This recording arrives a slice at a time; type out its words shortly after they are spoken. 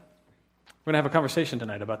We're going to have a conversation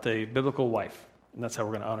tonight about the biblical wife, and that's how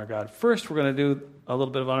we're going to honor God. First, we're going to do a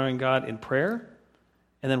little bit of honoring God in prayer,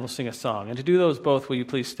 and then we'll sing a song. And to do those both, will you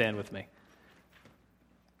please stand with me?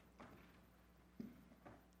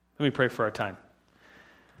 Let me pray for our time.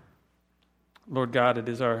 Lord God, it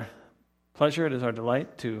is our pleasure, it is our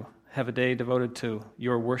delight to have a day devoted to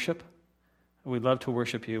your worship. We love to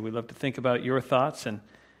worship you. We love to think about your thoughts and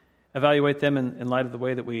evaluate them in light of the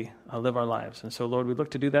way that we live our lives. And so, Lord, we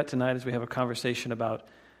look to do that tonight as we have a conversation about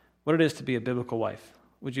what it is to be a biblical wife.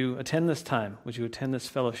 Would you attend this time? Would you attend this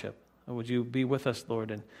fellowship? Or would you be with us, Lord,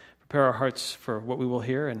 and prepare our hearts for what we will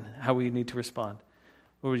hear and how we need to respond?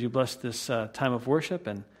 Lord, would you bless this time of worship?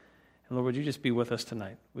 And Lord, would you just be with us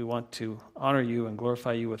tonight? We want to honor you and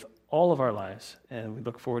glorify you with all of our lives, and we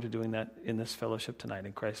look forward to doing that in this fellowship tonight.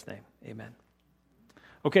 In Christ's name, amen.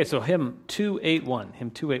 Okay, so hymn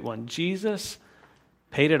 281, Jesus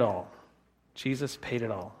paid it all. Jesus paid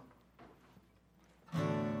it all.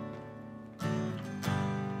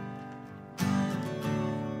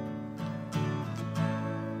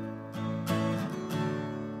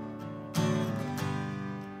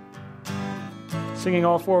 Singing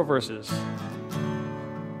all four verses.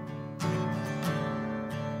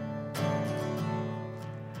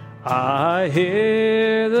 I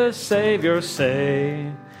hear the Savior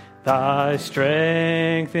say, thy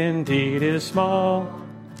strength indeed is small.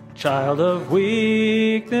 Child of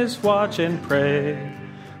weakness, watch and pray.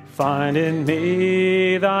 Find in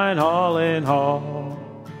me thine all in all.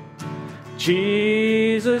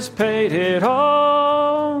 Jesus paid it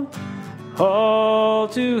all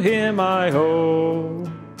to him I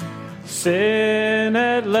owe. Sin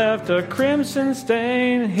had left a crimson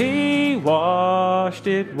stain, he washed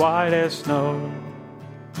it white as snow.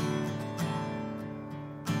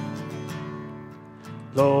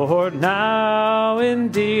 Lord, now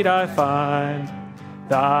indeed I find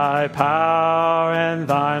thy power and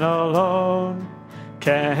thine alone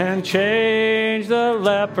can change the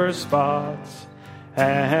leper's spots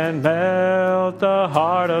and melt the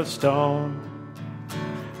heart of stone.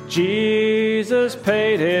 Jesus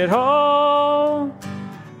paid it all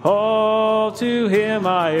to him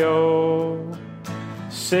I owe.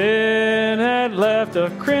 Sin had left a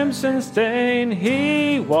crimson stain,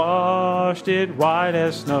 he washed it white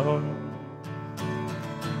as snow.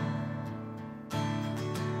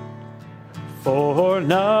 For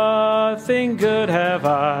nothing good have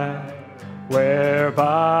I,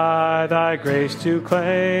 whereby thy grace to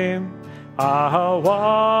claim. I'll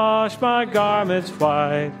wash my garments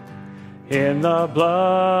white in the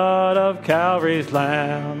blood of Calvary's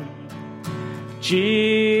Lamb.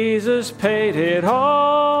 Jesus paid it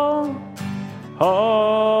all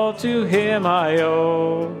to him I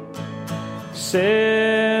owe.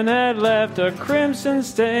 Sin had left a crimson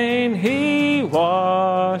stain, he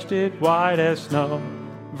washed it white as snow.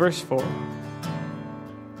 Verse 4.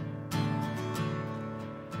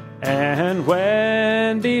 And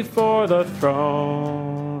when before the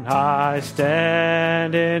throne I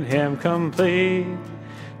stand in him complete,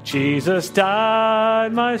 Jesus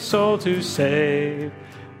died my soul to save,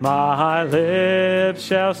 my lips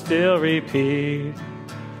shall still repeat.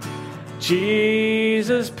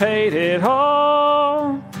 Jesus paid it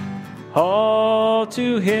all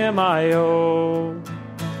to him I owe.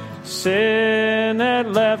 Sin had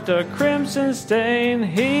left a crimson stain,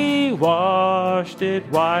 he washed it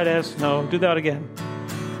white as snow. Do that again.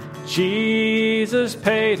 Jesus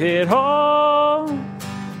paid it all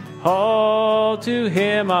to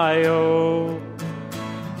him I owe.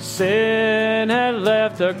 Sin had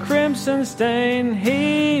left a crimson stain,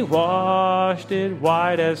 he washed it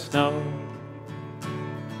white as snow.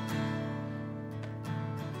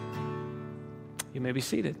 You may be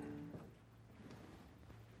seated.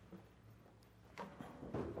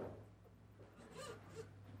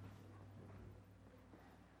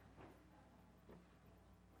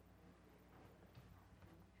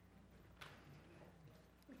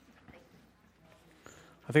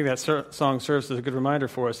 I think that song serves as a good reminder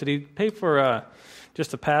for us. Did he pay for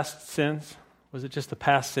just the past sins? Was it just the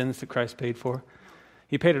past sins that Christ paid for?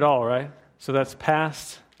 He paid it all, right? So that's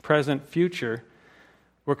past, present, future.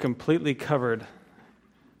 We're completely covered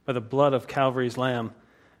by the blood of Calvary's Lamb.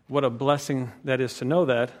 What a blessing that is to know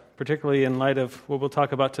that, particularly in light of what we'll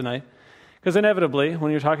talk about tonight. Because inevitably, when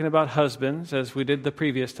you're talking about husbands, as we did the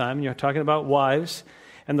previous time, and you're talking about wives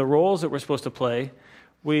and the roles that we're supposed to play,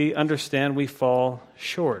 we understand we fall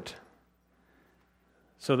short.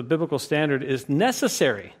 So the biblical standard is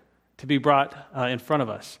necessary to be brought in front of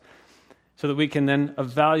us so that we can then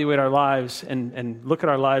evaluate our lives and look at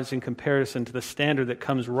our lives in comparison to the standard that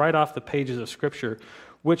comes right off the pages of Scripture,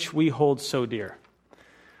 which we hold so dear.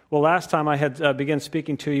 Well, last time I had begun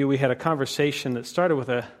speaking to you, we had a conversation that started with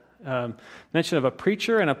a mention of a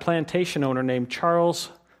preacher and a plantation owner named Charles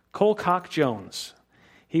Colcock Jones.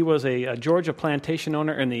 He was a Georgia plantation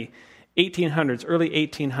owner in the 1800s, early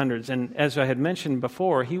 1800s, and as I had mentioned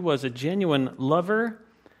before, he was a genuine lover,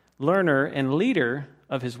 learner, and leader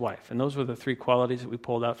of his wife. And those were the three qualities that we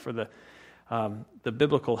pulled out for the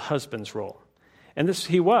biblical husband's role. And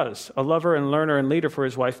he was a lover and learner and leader for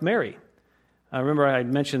his wife, Mary. I remember I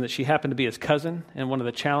had mentioned that she happened to be his cousin, and one of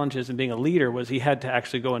the challenges in being a leader was he had to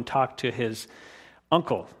actually go and talk to his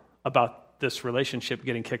uncle about this relationship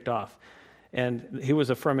getting kicked off. And he was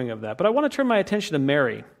affirming of that. But I want to turn my attention to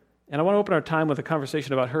Mary, and I want to open our time with a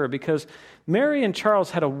conversation about her, because Mary and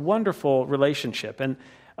Charles had a wonderful relationship and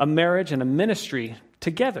a marriage and a ministry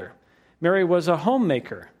together. Mary was a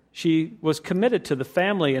homemaker. She was committed to the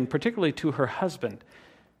family and particularly to her husband.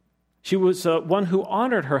 She was one who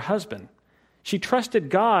honored her husband. She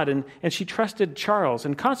trusted God and she trusted Charles.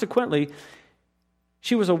 And consequently,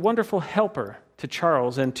 she was a wonderful helper to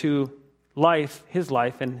Charles and to his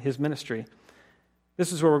life and his ministry.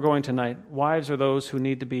 This is where we're going tonight. Wives are those who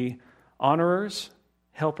need to be honorers,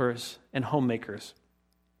 helpers, and homemakers.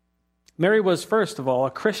 Mary was, first of all,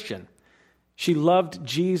 a Christian. She loved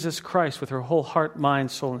Jesus Christ with her whole heart,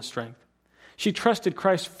 mind, soul, and strength. She trusted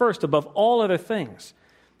Christ first above all other things,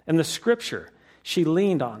 and the Scripture she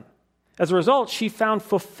leaned on. As a result, she found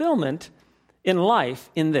fulfillment in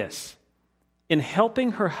life in this, in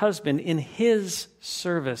helping her husband in his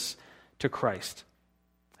service to Christ.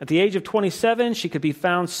 At the age of 27, she could be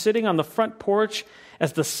found sitting on the front porch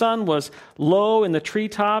as the sun was low in the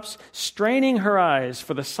treetops, straining her eyes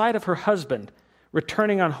for the sight of her husband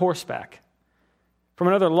returning on horseback. From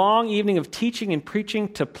another long evening of teaching and preaching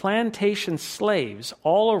to plantation slaves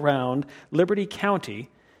all around Liberty County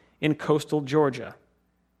in coastal Georgia.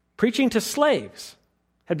 Preaching to slaves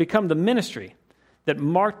had become the ministry that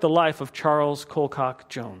marked the life of Charles Colcock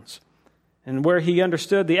Jones. And where he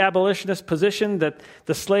understood the abolitionist position that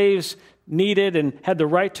the slaves needed and had the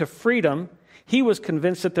right to freedom, he was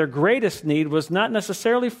convinced that their greatest need was not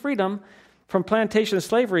necessarily freedom from plantation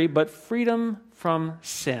slavery, but freedom from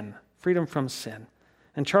sin. Freedom from sin.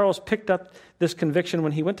 And Charles picked up this conviction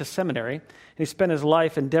when he went to seminary, and he spent his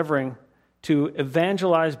life endeavoring to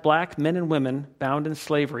evangelize black men and women bound in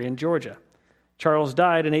slavery in Georgia. Charles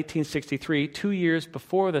died in 1863, 2 years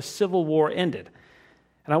before the Civil War ended.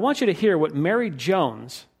 And I want you to hear what Mary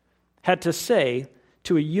Jones had to say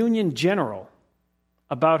to a Union general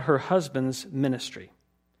about her husband's ministry.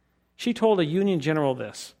 She told a Union general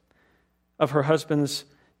this, of her husband's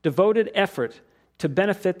devoted effort to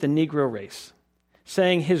benefit the Negro race,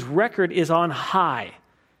 saying his record is on high,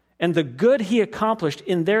 and the good he accomplished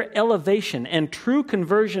in their elevation and true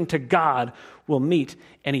conversion to God will meet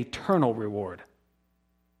an eternal reward.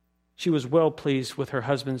 She was well pleased with her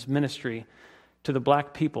husband's ministry to the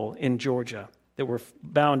black people in Georgia that were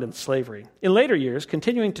bound in slavery. In later years,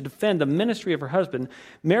 continuing to defend the ministry of her husband,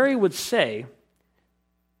 Mary would say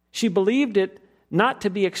she believed it not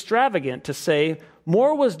to be extravagant to say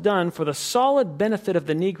more was done for the solid benefit of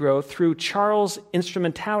the Negro through Charles'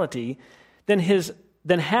 instrumentality than has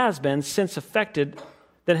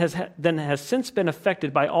since been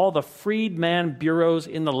affected by all the freedman bureaus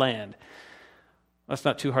in the land. That's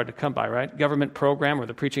not too hard to come by, right? Government program or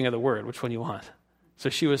the preaching of the word, which one you want? So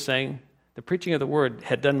she was saying the preaching of the word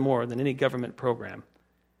had done more than any government program.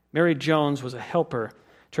 Mary Jones was a helper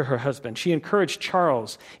to her husband. She encouraged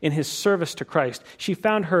Charles in his service to Christ. She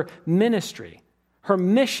found her ministry, her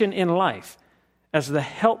mission in life, as the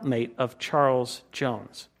helpmate of Charles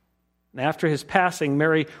Jones. And after his passing,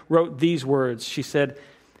 Mary wrote these words. She said,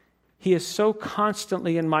 "He is so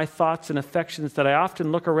constantly in my thoughts and affections that I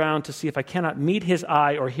often look around to see if I cannot meet his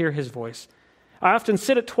eye or hear his voice. I often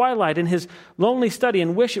sit at twilight in his lonely study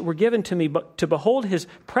and wish it were given to me to behold his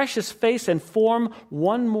precious face and form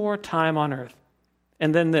one more time on earth."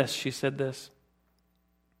 And then this, she said this,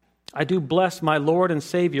 "I do bless my Lord and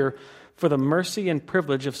Savior for the mercy and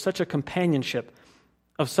privilege of such a companionship,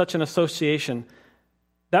 of such an association.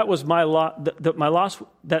 That was my lot, that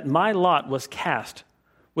my lot was cast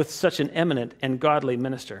with such an eminent and godly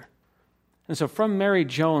minister." And so from Mary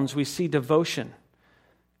Jones, we see devotion,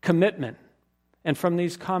 commitment, and from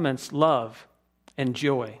these comments, love and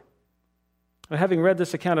joy. Now, having read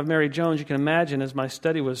this account of Mary Jones, you can imagine as my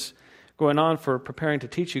study was going on for preparing to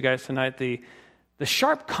teach you guys tonight, the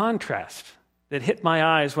sharp contrast that hit my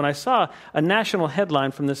eyes when I saw a national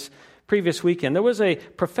headline from this previous weekend. There was a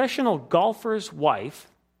professional golfer's wife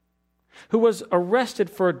who was arrested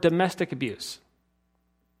for domestic abuse.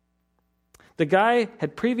 The guy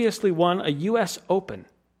had previously won a U.S. Open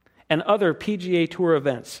and other PGA Tour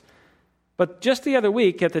events. But just the other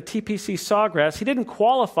week at the TPC Sawgrass, he didn't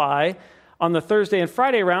qualify on the Thursday and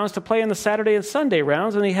Friday rounds to play in the Saturday and Sunday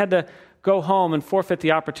rounds, and he had to go home and forfeit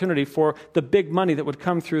the opportunity for the big money that would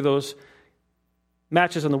come through those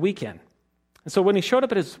matches on the weekend. And so when he showed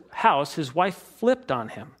up at his house, his wife flipped on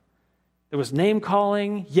him. There was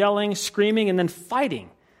name-calling, yelling, screaming, and then fighting,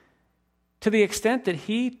 to the extent that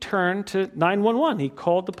he turned to 911. He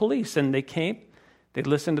called the police, and they came, they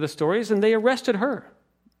listened to the stories, and they arrested her.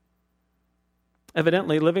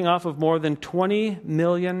 Evidently, living off of more than $20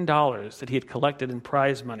 million that he had collected in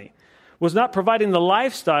prize money was not providing the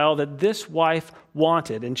lifestyle that this wife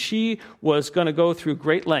wanted, and she was going to go through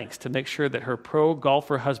great lengths to make sure that her pro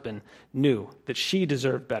golfer husband knew that she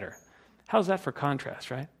deserved better. How's that for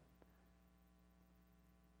contrast, right?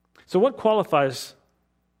 So what qualifies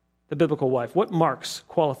the biblical wife? What marks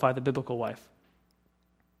qualify the biblical wife?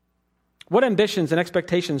 What ambitions and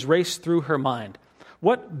expectations race through her mind?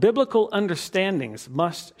 What biblical understandings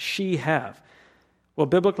must she have? Well,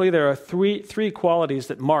 biblically, there are three qualities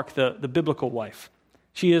that mark the biblical wife.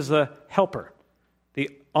 She is the helper, the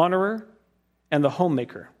honorer, and the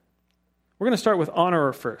homemaker. We're going to start with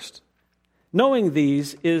honorer first. Knowing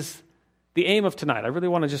these is the aim of tonight. I really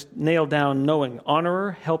want to just nail down knowing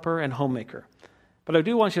honorer, helper, and homemaker. But I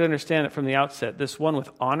do want you to understand it from the outset. This one with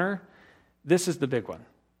honor, this is the big one.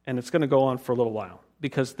 And it's going to go on for a little while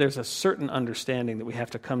because there's a certain understanding that we have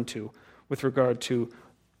to come to with regard to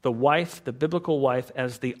the wife, the biblical wife,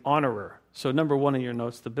 as the honorer. So number one in your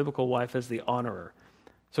notes, the biblical wife as the honorer.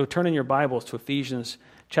 So turn in your Bibles to Ephesians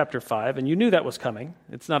chapter 5, and you knew that was coming.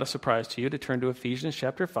 It's not a surprise to you to turn to Ephesians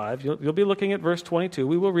chapter 5. You'll be looking at verse 22.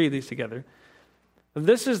 We will read these together.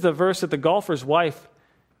 This is the verse that the golfer's wife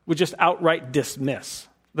would just outright dismiss.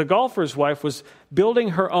 The golfer's wife was building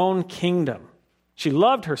her own kingdom. She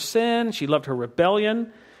loved her sin. She loved her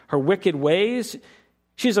rebellion, her wicked ways.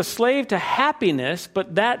 She's a slave to happiness,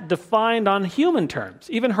 but that defined on human terms,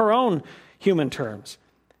 even her own human terms.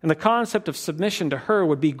 And the concept of submission to her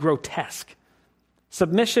would be grotesque.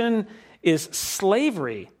 Submission is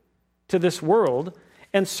slavery to this world,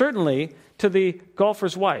 and certainly to the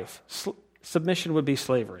golfer's wife. Submission would be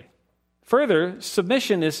slavery. Further,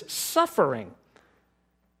 submission is suffering.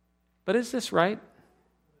 But is this right?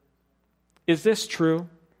 Is this true?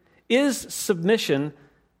 Is submission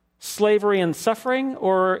slavery and suffering,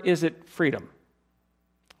 or is it freedom?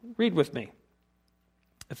 Read with me.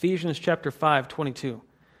 Ephesians chapter 5, 22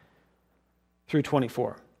 through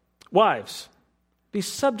 24. Wives, be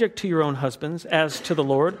subject to your own husbands as to the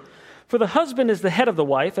Lord. For the husband is the head of the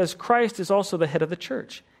wife, as Christ is also the head of the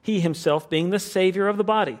church, he himself being the Savior of the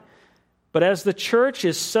body. But as the church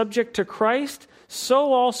is subject to Christ,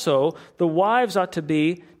 so also the wives ought to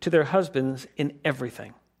be to their husbands in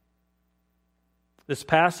everything. This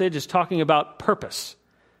passage is talking about purpose,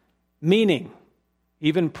 meaning,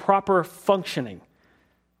 even proper functioning.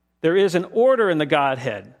 There is an order in the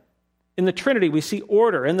Godhead. In the Trinity, we see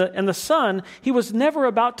order. And the Son, he was never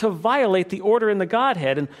about to violate the order in the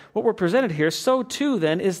Godhead. And what we're presented here, so too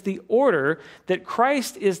then, is the order that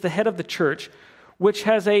Christ is the head of the church, which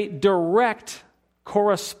has a direct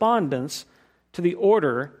correspondence to the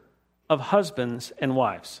order of husbands and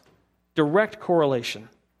wives. Direct correlation.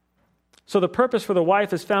 So the purpose for the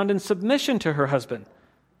wife is found in submission to her husband.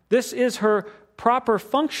 This is her proper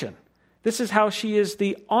function. This is how she is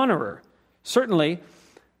the honorer. Certainly,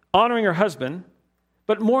 honoring her husband,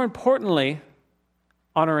 but more importantly,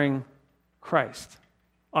 honoring Christ.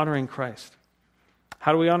 Honoring Christ.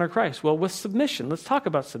 How do we honor Christ? Well, with submission. Let's talk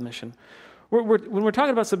about submission. When we're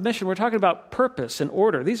talking about submission, we're talking about purpose and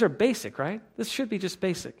order. These are basic, right? This should be just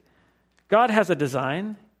basic. God has a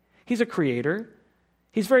design. He's a creator.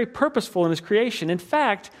 He's very purposeful in his creation. In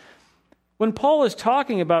fact, when Paul is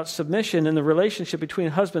talking about submission and the relationship between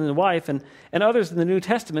husband and wife and others in the New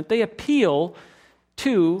Testament, they appeal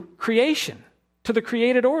to creation, to the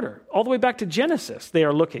created order. All the way back to Genesis, they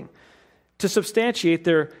are looking to substantiate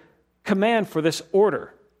their command for this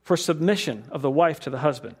order, for submission of the wife to the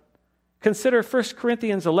husband. Consider 1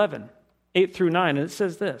 Corinthians 11, 8 through 9, and it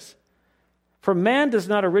says this: For man does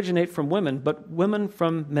not originate from women, but women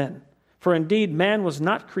from men. For indeed, man was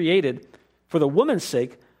not created for the woman's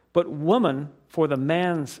sake, but woman for the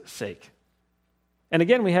man's sake. And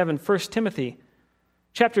again, we have in 1 Timothy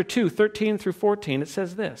chapter 2, 13 through 14, it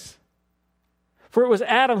says this: For it was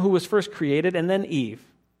Adam who was first created, and then Eve.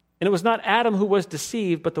 And it was not Adam who was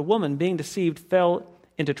deceived, but the woman, being deceived, fell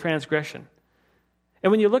into transgression. And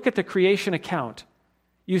when you look at the creation account,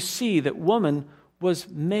 you see that woman was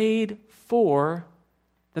made for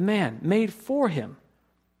the man, made for him.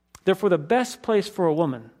 Therefore, the best place for a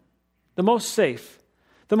woman, the most safe,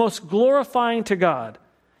 the most glorifying to God,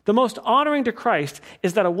 the most honoring to Christ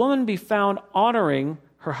is that a woman be found honoring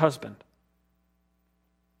her husband.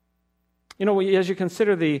 You know, as you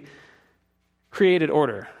consider the created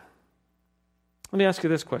order, let me ask you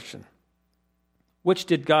this question. Which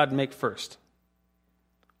did God make first?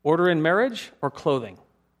 Order in marriage or clothing?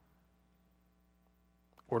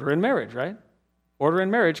 Order in marriage, right? Order in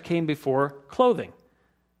marriage came before clothing.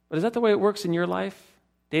 But is that the way it works in your life,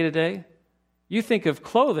 day to day? You think of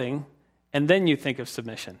clothing, and then you think of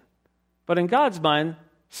submission. But in God's mind,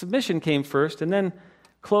 submission came first, and then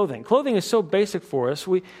clothing. Clothing is so basic for us,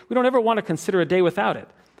 we don't ever want to consider a day without it.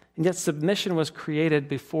 And yet submission was created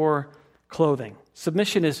before clothing.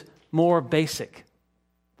 Submission is more basic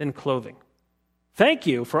than clothing. Thank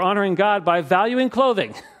you for honoring God by valuing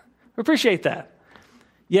clothing. Appreciate that.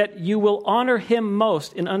 Yet you will honor him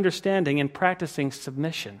most in understanding and practicing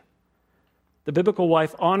submission. The biblical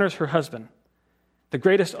wife honors her husband. The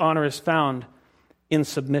greatest honor is found in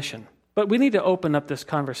submission. But we need to open up this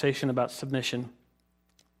conversation about submission.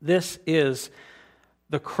 This is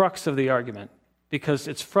the crux of the argument, because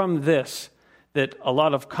it's from this that a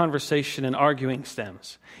lot of conversation and arguing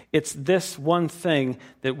stems. It's this one thing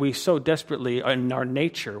that we so desperately in our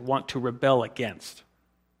nature want to rebel against.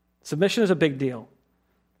 Submission is a big deal.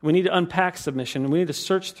 We need to unpack submission, and we need to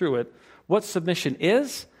search through it, what submission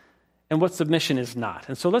is and what submission is not.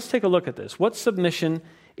 And so let's take a look at this. What submission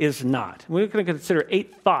is not. We're going to consider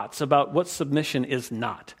 8 thoughts about what submission is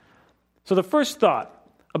not. So the first thought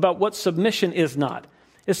about what submission is not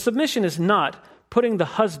is submission is not putting the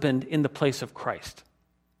husband in the place of Christ.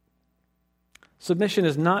 Submission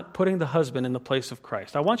is not putting the husband in the place of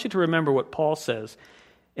Christ. I want you to remember what Paul says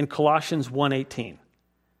in Colossians 1:18.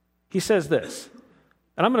 He says this,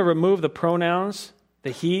 and I'm going to remove the pronouns,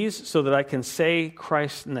 the he's, so that I can say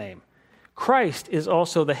Christ's name. Christ is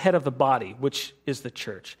also the head of the body, which is the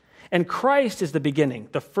church. And Christ is the beginning,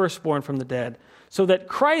 the firstborn from the dead, so that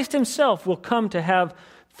Christ himself will come to have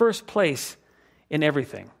first place in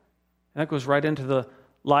everything. And that goes right into the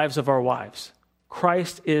lives of our wives.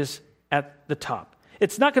 Christ is at the top.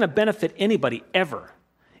 It's not going to benefit anybody ever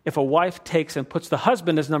if a wife takes and puts the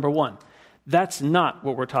husband as number one. That's not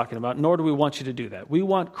what we're talking about, nor do we want you to do that. We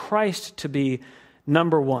want Christ to be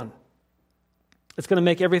number one. It's going to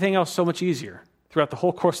make everything else so much easier throughout the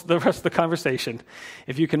whole course of the rest of the conversation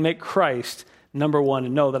if you can make Christ number one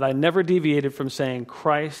and know that I never deviated from saying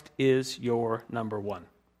Christ is your number one.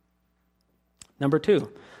 Number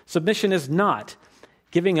 2, submission is not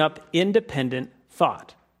giving up independent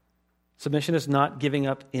thought. Submission is not giving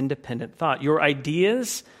up independent thought. Your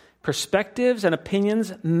ideas, perspectives, and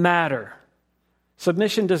opinions matter.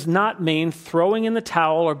 Submission does not mean throwing in the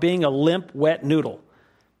towel or being a limp, wet noodle.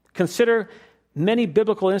 Consider many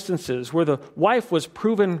biblical instances where the wife was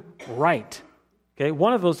proven right. Okay,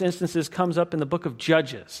 one of those instances comes up in the book of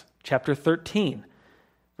Judges, chapter 13,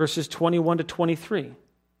 verses 21 to 23.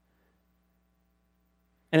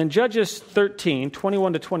 And in Judges 13,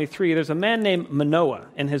 21 to 23, there's a man named Manoah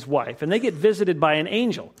and his wife, and they get visited by an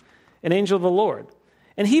angel of the Lord.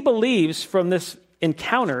 And he believes from this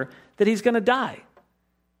encounter that he's going to die.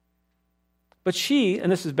 But she, and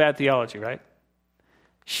this is bad theology, right?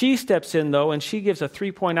 She steps in, though, and she gives a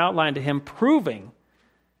 3-point outline to him, proving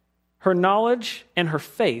her knowledge and her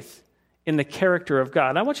faith in the character of God.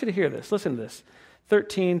 And I want you to hear this. Listen to this.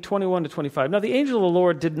 13, 21 to 25. Now the angel of the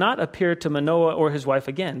Lord did not appear to Manoah or his wife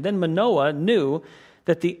again. Then Manoah knew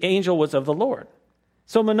that the angel was of the Lord.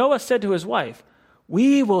 So Manoah said to his wife,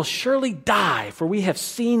 "We will surely die, for we have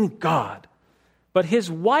seen God." But his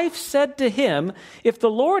wife said to him, "If the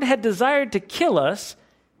Lord had desired to kill us,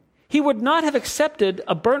 he would not have accepted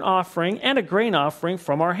a burnt offering and a grain offering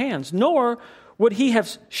from our hands, nor would he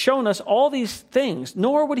have shown us all these things,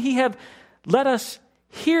 nor would he have let us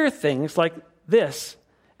hear things like this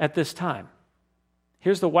at this time."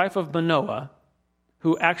 Here's the wife of Manoah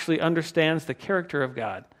who actually understands the character of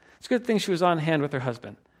God. It's a good thing she was on hand with her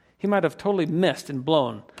husband. He might have totally missed and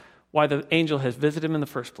blown why the angel has visited him in the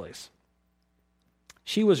first place.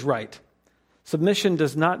 She was right. Submission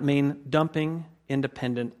does not mean dumping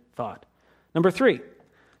independent thought. Number 3,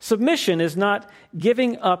 submission is not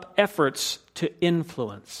giving up efforts to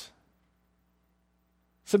influence.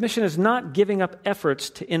 Submission is not giving up efforts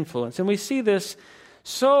to influence. And we see this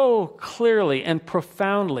so clearly and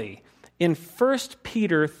profoundly in 1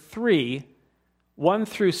 Peter 3, 1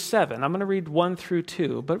 through 7. I'm going to read 1 through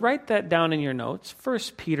 2, but write that down in your notes.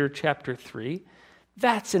 1 Peter chapter 3.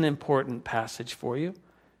 That's an important passage for you.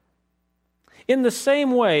 In the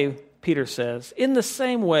same way, Peter says, in the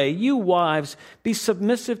same way, you wives, be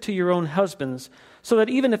submissive to your own husbands, so that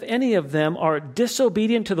even if any of them are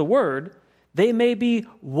disobedient to the word, they may be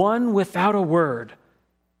won without a word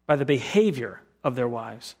by the behavior of their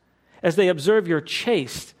wives, as they observe your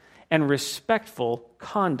chaste and respectful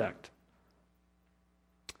conduct.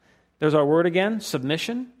 There's our word again,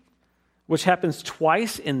 submission, which happens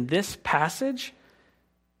twice in this passage.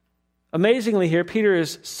 Amazingly here, Peter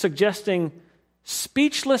is suggesting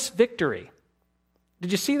speechless victory.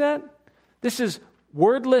 Did you see that? This is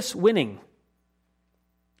wordless winning.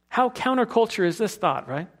 How counterculture is this thought,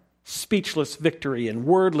 right? Speechless victory and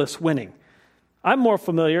wordless winning. I'm more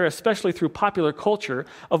familiar, especially through popular culture,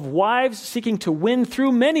 of wives seeking to win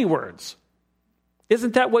through many words.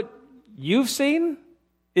 Isn't that what you've seen?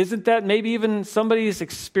 Isn't that maybe even somebody's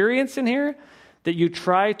experience in here? That you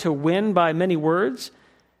try to win by many words?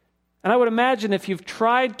 And I would imagine if you've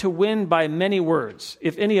tried to win by many words,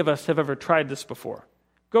 if any of us have ever tried this before,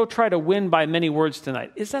 go try to win by many words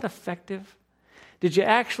tonight. Is that effective? Did you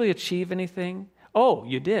actually achieve anything? Oh,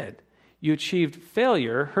 you did. You achieved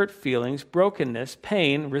failure, hurt feelings, brokenness,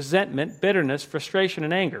 pain, resentment, bitterness, frustration,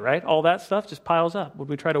 and anger, right? All that stuff just piles up when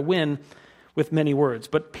we try to win with many words.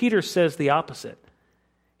 But Peter says the opposite.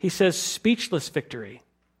 He says speechless victory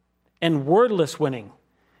and wordless winning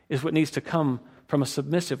is what needs to come from a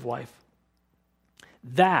submissive wife.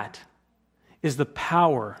 That is the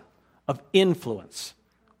power of influence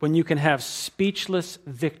when you can have speechless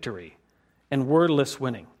victory and wordless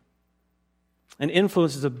winning. And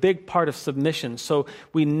influence is a big part of submission, so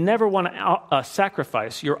we never want to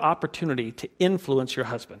sacrifice your opportunity to influence your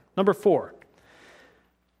husband. Number 4,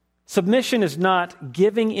 submission is not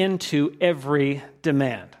giving into every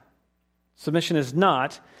demand. Submission is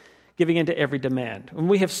not giving into every demand. And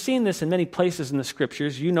we have seen this in many places in the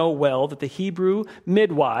Scriptures. You know well that the Hebrew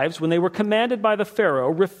midwives, when they were commanded by the Pharaoh,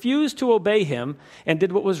 refused to obey him and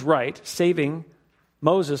did what was right, saving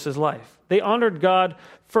Moses' life. They honored God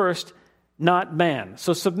first, not man.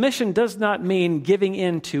 So submission does not mean giving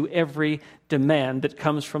in to every demand that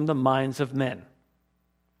comes from the minds of men.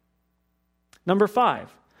 Number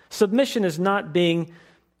 5, submission is not being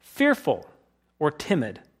fearful or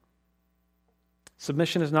timid.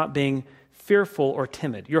 Submission is not being fearful or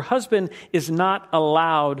timid. Your husband is not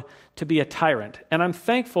allowed to be a tyrant. And I'm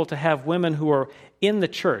thankful to have women who are in the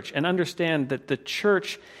church and understand that the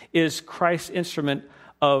church is Christ's instrument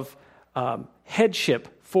of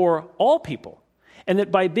headship for all people. And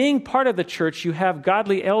that by being part of the church, you have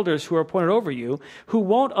godly elders who are appointed over you who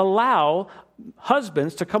won't allow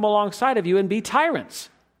husbands to come alongside of you and be tyrants.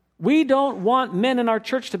 We don't want men in our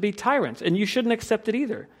church to be tyrants, and you shouldn't accept it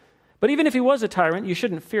either. But even if he was a tyrant, you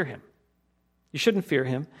shouldn't fear him. You shouldn't fear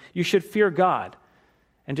him. You should fear God.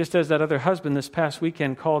 And just as that other husband this past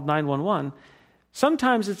weekend called 911,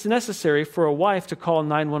 sometimes it's necessary for a wife to call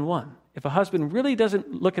 911. If a husband really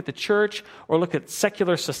doesn't look at the church or look at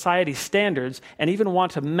secular society standards and even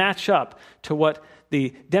want to match up to what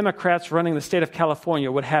the Democrats running the state of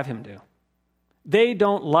California would have him do. They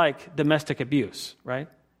don't like domestic abuse, right?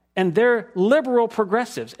 And they're liberal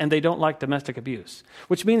progressives, and they don't like domestic abuse,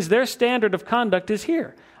 which means their standard of conduct is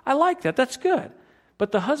here. I like that. That's good.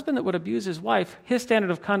 But the husband that would abuse his wife, his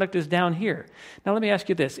standard of conduct is down here. Now, let me ask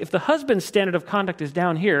you this. If the husband's standard of conduct is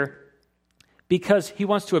down here because he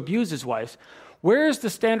wants to abuse his wife, where is the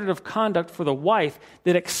standard of conduct for the wife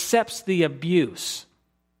that accepts the abuse?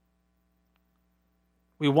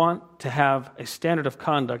 We want to have a standard of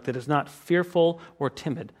conduct that is not fearful or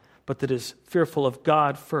timid, but that is fearful of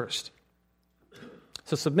God first.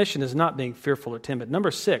 So submission is not being fearful or timid.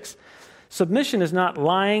 Number 6, submission is not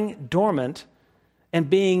lying dormant and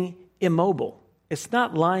being immobile. It's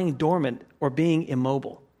not lying dormant or being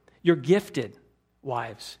immobile. You're gifted,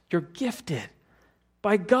 wives. You're gifted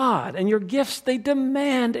by God, and your gifts, they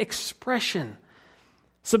demand expression.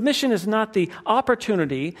 Submission is not the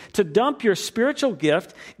opportunity to dump your spiritual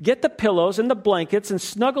gift, get the pillows and the blankets, and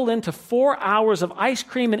snuggle into 4 hours of ice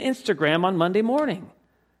cream and Instagram on Monday morning.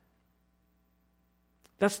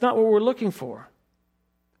 That's not what we're looking for.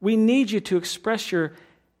 We need you to express your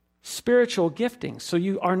spiritual gifting, so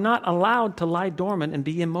you are not allowed to lie dormant and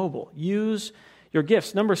be immobile. Use your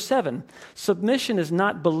gifts. Number 7, submission is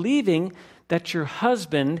not believing that your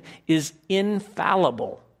husband is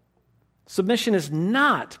infallible. Submission is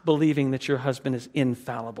not believing that your husband is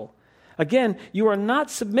infallible. Again, you are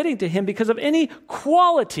not submitting to him because of any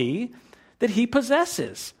quality that he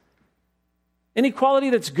possesses. Any quality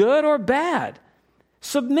that's good or bad.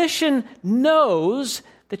 Submission knows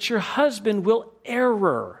that your husband will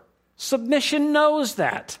err. Submission knows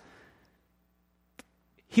that.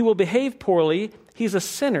 He will behave poorly. He's a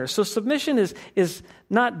sinner. So submission is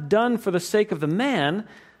not done for the sake of the man.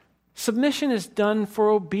 Submission is done for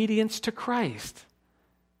obedience to Christ.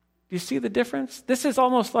 Do you see the difference? This is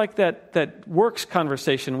almost like that works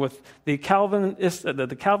conversation with the Calvinists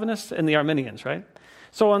and the Arminians, right?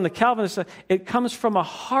 So on the Calvinist side, it comes from a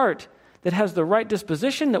heart that has the right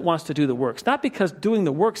disposition that wants to do the works, not because doing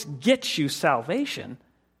the works gets you salvation.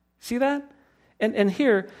 See that? And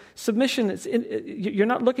here, submission is you're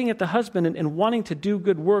not looking at the husband and wanting to do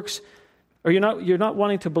good works, or you're not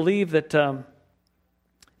wanting to believe that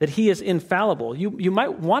that he is infallible. You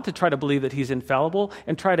might want to try to believe that he's infallible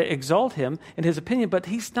and try to exalt him in his opinion, but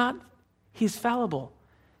he's not. He's fallible.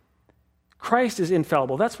 Christ is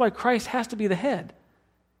infallible. That's why Christ has to be the head.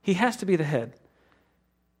 He has to be the head.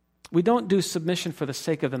 We don't do submission for the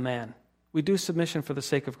sake of the man. We do submission for the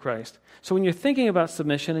sake of Christ. So when you're thinking about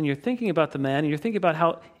submission and you're thinking about the man and you're thinking about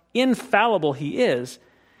how infallible he is,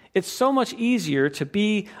 it's so much easier to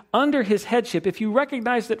be under his headship if you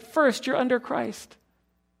recognize that first you're under Christ.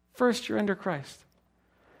 First you're under Christ.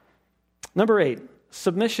 Number 8,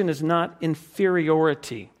 submission is not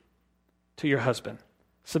inferiority to your husband.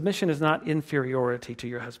 Submission is not inferiority to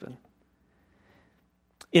your husband.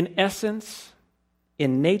 In essence,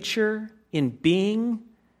 in nature, in being,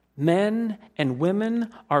 men and women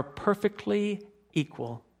are perfectly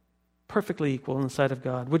equal in the sight of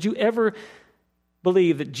God. Would you ever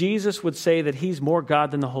believe that Jesus would say that he's more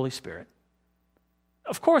God than the Holy Spirit?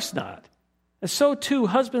 Of course not. And so too,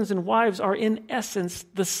 husbands and wives are in essence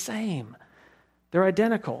the same. They're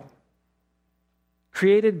identical.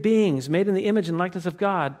 Created beings made in the image and likeness of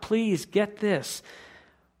God. Please get this.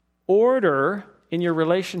 Order in your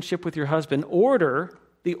relationship with your husband,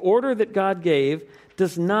 the order that God gave,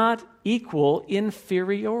 does not equal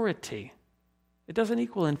inferiority. It doesn't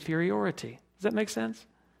equal inferiority. Does that make sense?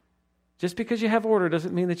 Just because you have order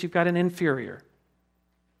doesn't mean that you've got an inferior.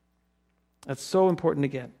 That's so important to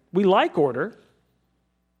get. We like order.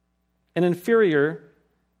 An inferior,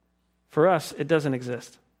 for us, it doesn't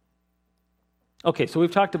exist. Okay, so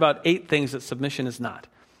we've talked about 8 things that submission is not.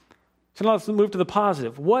 So now let's move to the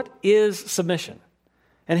positive. What is submission?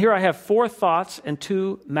 And here I have 4 thoughts and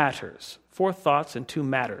 2 matters. 4 thoughts and 2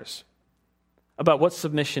 matters about what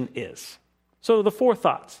submission is. So the 4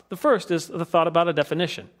 thoughts. The first is the thought about a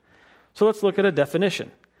definition. So let's look at a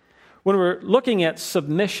definition. When we're looking at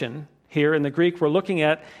submission here in the Greek, we're looking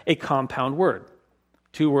at a compound word.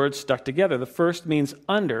 2 words stuck together. The first means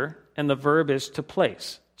under, and the verb is to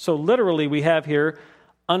place. So literally we have here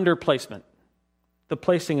under placement, the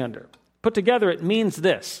placing under. Put together, it means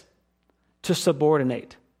this: to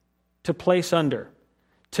subordinate, to place under,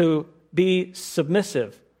 to be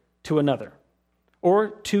submissive to another, or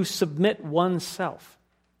to submit oneself.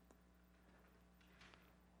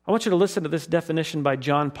 I want you to listen to this definition by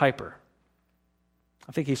John Piper.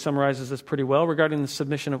 I think he summarizes this pretty well regarding the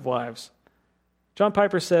submission of wives. John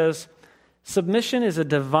Piper says, submission is a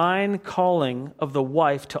divine calling of the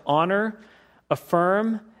wife to honor,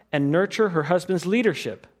 affirm, and nurture her husband's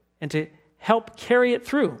leadership and to help carry it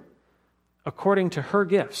through according to her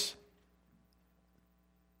gifts.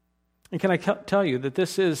 And can I tell you that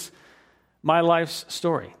this is my life's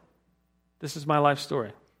story? This is my life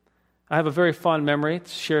story. I have a very fond memory.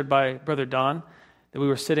 It's shared by Brother Don, that we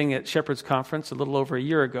were sitting at Shepherd's Conference a little over a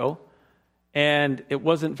year ago, and it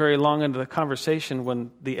wasn't very long into the conversation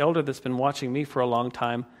when the elder that's been watching me for a long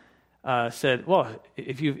time said, well,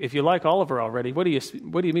 if you like Oliver already, what do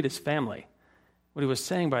you mean his family? What he was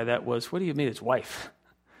saying by that was, what do you mean his wife?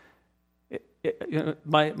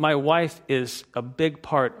 My wife is a big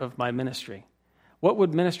part of my ministry. What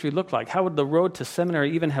would ministry look like? How would the road to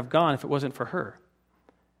seminary even have gone if it wasn't for her?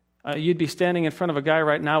 You'd be standing in front of a guy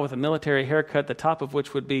right now with a military haircut, the top of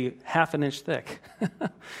which would be half an inch thick.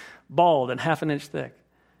 Bald and half an inch thick.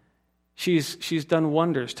 She's done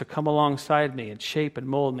wonders to come alongside me and shape and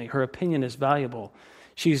mold me. Her opinion is valuable.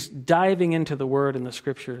 She's diving into the Word and the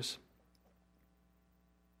Scriptures.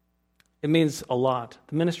 It means a lot.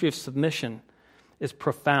 The ministry of submission is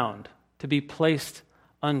profound. To be placed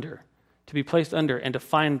under. And to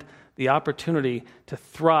find the opportunity to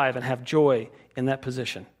thrive and have joy in that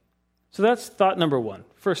position. So that's thought number 1.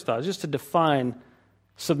 First thought is just to define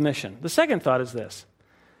submission. The second thought is this.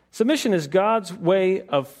 Submission is God's way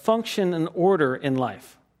of function and order in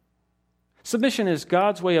life. Submission is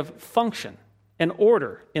God's way of function and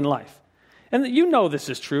order in life. And you know this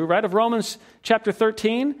is true, right? Of Romans chapter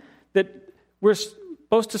 13, that we're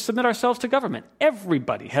supposed to submit ourselves to government.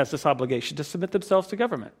 Everybody has this obligation to submit themselves to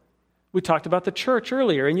government. We talked about the church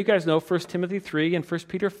earlier, and you guys know 1 Timothy 3 and 1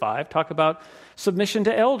 Peter 5 talk about submission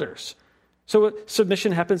to elders. So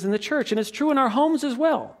submission happens in the church, and it's true in our homes as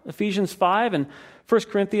well. Ephesians 5 and 1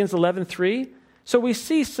 Corinthians 11:3. So we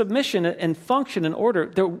see submission and function and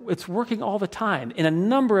order. It's working all the time in a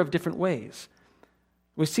number of different ways.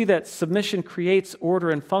 We see that submission creates order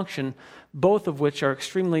and function, both of which are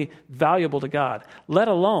extremely valuable to God, let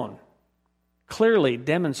alone clearly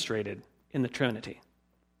demonstrated in the Trinity.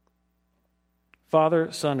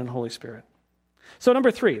 Father, Son, and Holy Spirit. So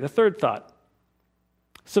number 3, the third thought.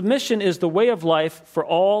 Submission is the way of life for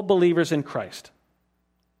all believers in Christ.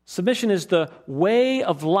 Submission is the way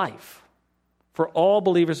of life for all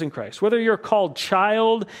believers in Christ. Whether you're called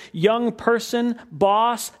child, young person,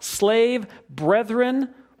 boss, slave, brethren,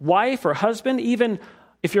 wife, or husband, even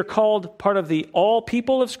if you're called part of the all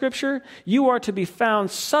people of Scripture, you are to be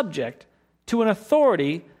found subject to an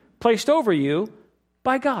authority placed over you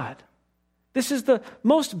by God. This is the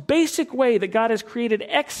most basic way that God has created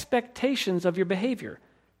expectations of your behavior.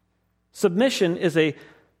 Submission is a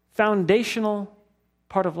foundational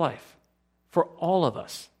part of life for all of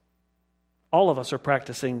us. All of us are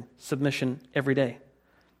practicing submission every day.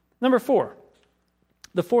 Number 4,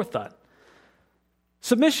 the fourth thought.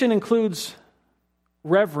 Submission includes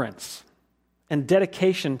reverence and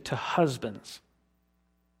dedication to husbands.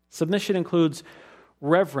 Submission includes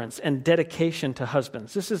reverence and dedication to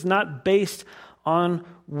husbands. This is not based on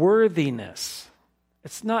worthiness.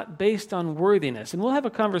 It's not based on worthiness. And we'll have a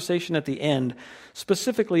conversation at the end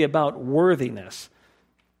specifically about worthiness.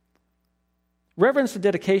 Reverence and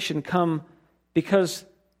dedication come because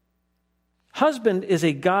husband is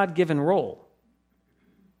a God-given role.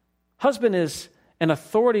 Husband is an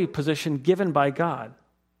authority position given by God.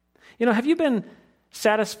 Have you been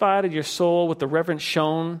satisfied in your soul with the reverence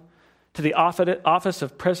shown to the office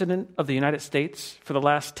of President of the United States for the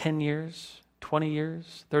last 10 years, 20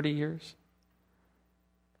 years, 30 years?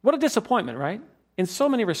 What a disappointment, right? In so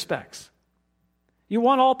many respects. You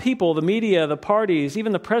want all people, the media, the parties,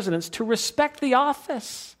 even the presidents, to respect the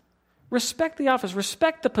office. Respect the office,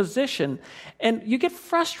 respect the position. And you get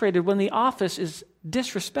frustrated when the office is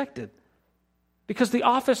disrespected because the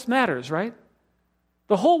office matters, right?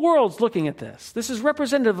 The whole world's looking at this. This is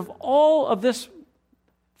representative of all of this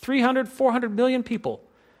 300, 400 million people.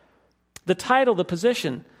 The title, the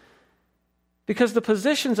position, because the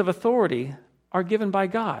positions of authority are given by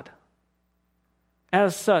God.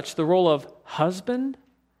 As such, the role of husband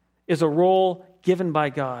is a role given by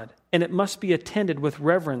God, and it must be attended with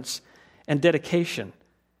reverence and dedication,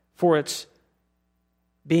 for it's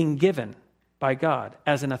being given by God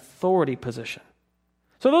as an authority position.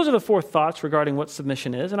 So those are the 4 thoughts regarding what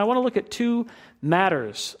submission is, and I want to look at 2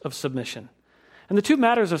 matters of submission. And the 2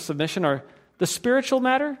 matters of submission are the spiritual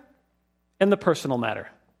matter and the personal matter.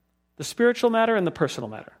 The spiritual matter and the personal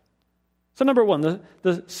matter. So number 1,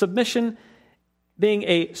 the submission being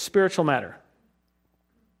a spiritual matter.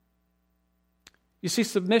 You see,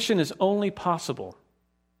 submission is only possible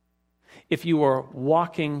if you are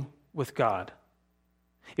walking with God.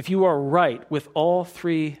 If you are right with all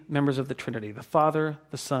 3 members of the Trinity, the Father,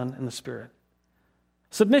 the Son, and the Spirit.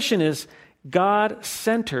 Submission is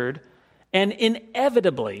God-centered and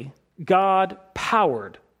inevitably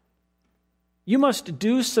God-powered. You must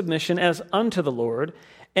do submission as unto the Lord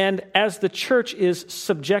and as the church is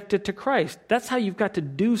subjected to Christ. That's how you've got to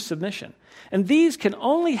do submission. And these can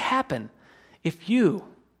only happen if you,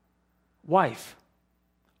 wife,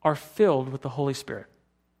 are filled with the Holy Spirit.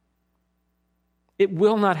 It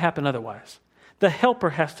will not happen otherwise. The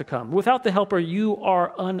helper has to come. Without the helper, you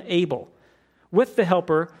are unable. With the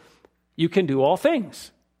helper, you can do all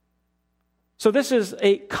things. So this is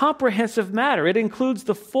a comprehensive matter. It includes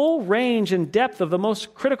the full range and depth of the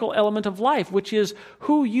most critical element of life, which is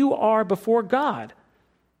who you are before God.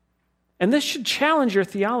 And this should challenge your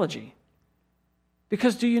theology.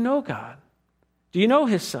 Because do you know God? Do you know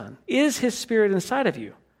His Son? Is His Spirit inside of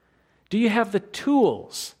you? Do you have the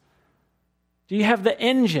tools? Do you have the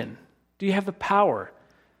engine? Do you have the power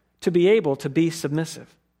to be able to be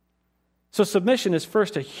submissive? So submission is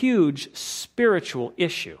first a huge spiritual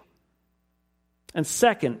issue. And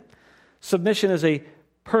second, submission is a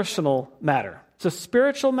personal matter. It's a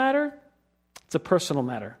spiritual matter. It's a personal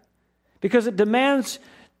matter. Because it demands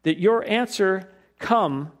that your answer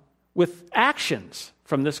come with actions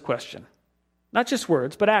from this question. Not just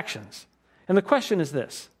words, but actions. And the question is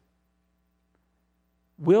this: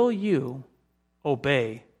 will you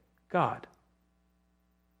obey God?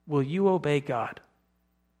 Will you obey God?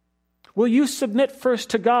 Will you submit first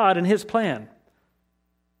to God and His plan?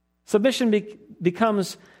 Submission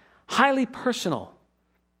becomes highly personal,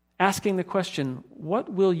 asking the question,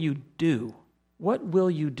 what will you do? What will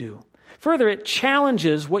you do? Further, it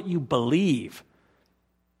challenges what you believe.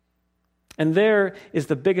 And there is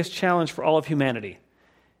the biggest challenge for all of humanity.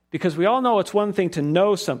 Because we all know it's one thing to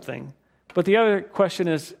know something, but the other question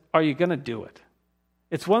is, are you going to do it?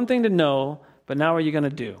 It's one thing to know, but now are you going to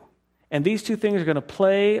do? And these two things are going to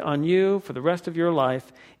play on you for the rest of your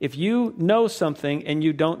life. If you know something and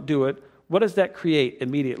you don't do it, what does that create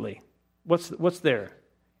immediately? What's there?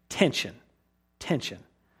 Tension. Tension.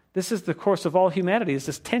 This is the course of all humanity, is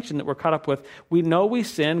this tension that we're caught up with. We know we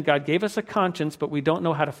sin. God gave us a conscience, but we don't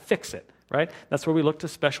know how to fix it, right? That's where we look to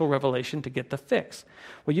special revelation to get the fix.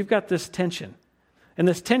 Well, you've got this tension. And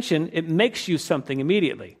this tension, it makes you something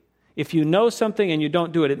immediately. If you know something and you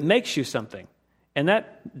don't do it, it makes you something. And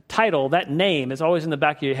that title, that name, is always in the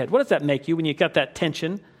back of your head. What does that make you when you got that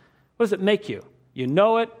tension? What does it make you? You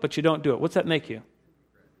know it, but you don't do it. What's that make you?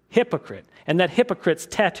 Hypocrite. And that hypocrite's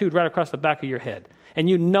tattooed right across the back of your head. And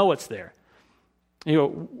you know it's there. You go,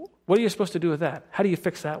 what are you supposed to do with that? How do you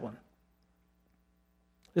fix that one?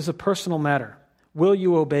 This is a personal matter. Will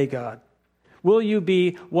you obey God? Will you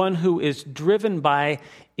be one who is driven by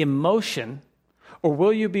emotion, or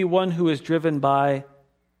will you be one who is driven by, do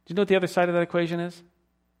you know what the other side of that equation is?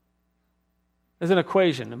 There's an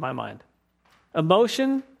equation in my mind.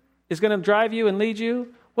 Emotion is going to drive you and lead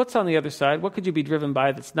you. What's on the other side? What could you be driven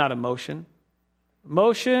by that's not emotion?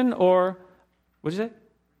 Emotion or, what did you say?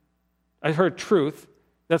 I heard truth.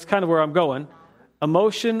 That's kind of where I'm going.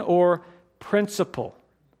 Emotion or principle.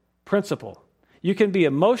 Principle. You can be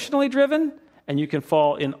emotionally driven, and you can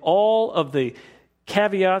fall in all of the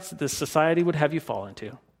caveats that this society would have you fall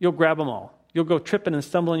into. You'll grab them all. You'll go tripping and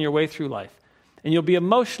stumbling your way through life. And you'll be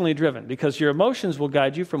emotionally driven because your emotions will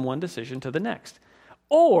guide you from one decision to the next.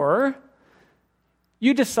 Or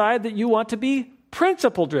you decide that you want to be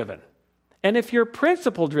principle driven. And if you're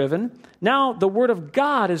principle driven, now the Word of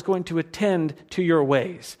God is going to attend to your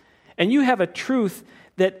ways. And you have a truth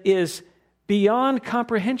that is beyond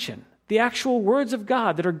comprehension. The actual words of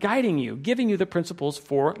God that are guiding you, giving you the principles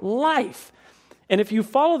for life. And if you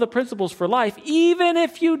follow the principles for life, even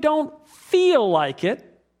if you don't feel like it,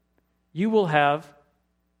 you will have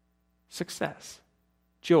success,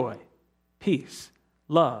 joy, peace,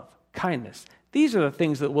 love, kindness. These are the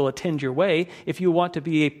things that will attend your way if you want to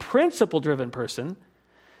be a principle-driven person.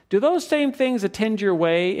 Do those same things attend your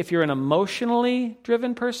way if you're an emotionally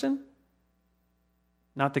driven person?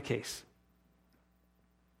 Not the case.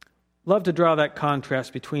 Love to draw that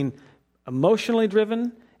contrast between emotionally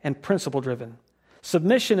driven and principle-driven.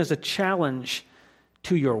 Submission is a challenge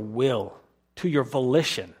to your will, to your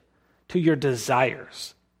volition, to your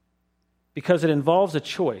desires, because it involves a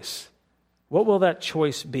choice. What will that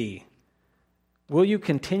choice be? Will you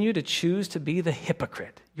continue to choose to be the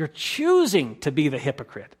hypocrite? You're choosing to be the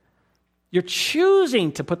hypocrite. You're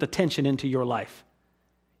choosing to put the tension into your life.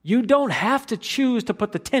 You don't have to choose to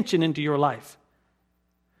put the tension into your life.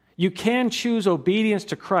 You can choose obedience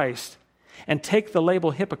to Christ and take the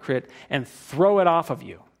label hypocrite and throw it off of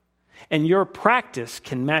you. And your practice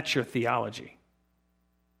can match your theology.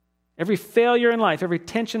 Every failure in life, every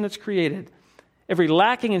tension that's created, every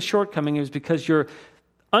lacking and shortcoming is because your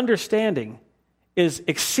understanding is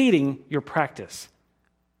exceeding your practice.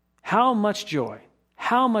 How much joy,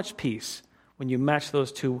 how much peace when you match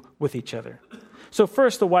those two with each other. So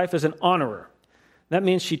first, the wife is an honorer. That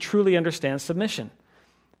means she truly understands submission.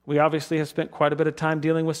 We obviously have spent quite a bit of time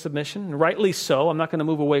dealing with submission, and rightly so. I'm not going to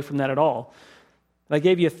move away from that at all. I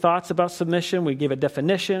gave you thoughts about submission. We gave a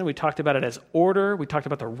definition. We talked about it as order. We talked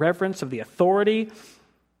about the reverence of the authority.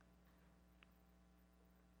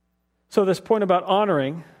 So this point about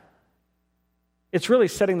honoring, it's really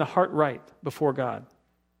setting the heart right before God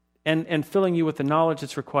and filling you with the knowledge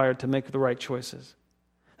that's required to make the right choices.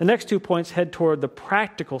 The next 2 points head toward the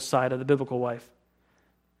practical side of the biblical wife.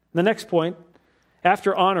 The next point,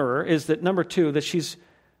 after honorer, is that number 2, that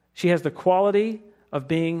she has the quality of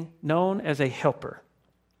being known as a helper.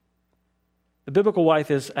 The biblical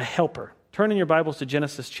wife is a helper. Turn in your Bibles to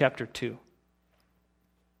Genesis chapter 2.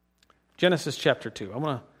 Genesis chapter 2. I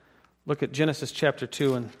want to look at Genesis chapter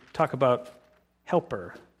 2 and talk about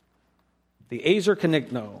helper. The Ezer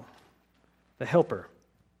Kenigno, the helper.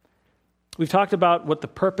 We've talked about what the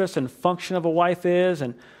purpose and function of a wife is,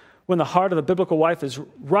 and when the heart of the biblical wife is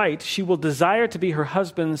right, she will desire to be her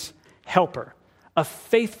husband's helper, a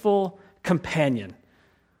faithful companion.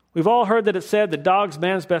 We've all heard that it said the dog's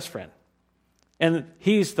man's best friend, and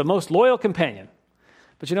he's the most loyal companion.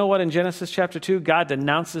 But you know what? In Genesis chapter 2, God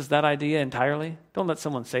denounces that idea entirely. Don't let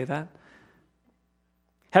someone say that.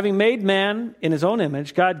 Having made man in his own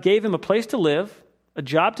image, God gave him a place to live, a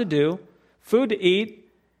job to do, food to eat,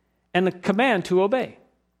 and a command to obey.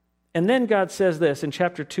 And then God says this in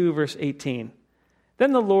chapter 2, verse 18.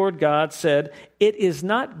 Then the Lord God said, "It is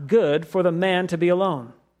not good for the man to be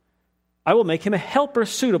alone. I will make him a helper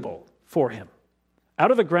suitable for him."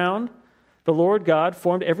 Out of the ground, the Lord God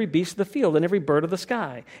formed every beast of the field and every bird of the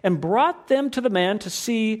sky and brought them to the man to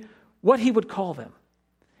see what he would call them.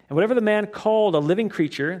 And whatever the man called a living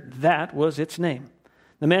creature, that was its name.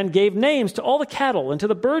 The man gave names to all the cattle and to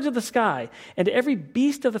the birds of the sky and to every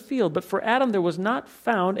beast of the field. But for Adam there was not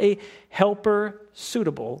found a helper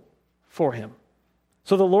suitable for him.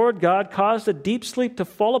 So the Lord God caused a deep sleep to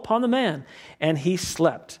fall upon the man, and he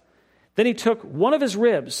slept. Then he took one of his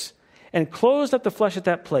ribs and closed up the flesh at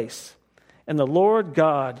that place. And the Lord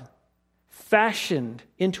God fashioned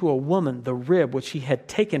into a woman the rib which he had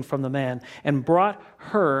taken from the man and brought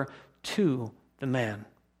her to the man.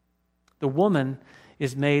 The woman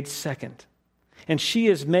is made second, and she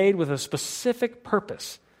is made with a specific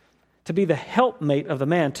purpose, to be the helpmate of the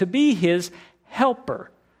man, to be his helper.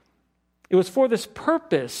 It was for this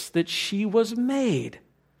purpose that she was made.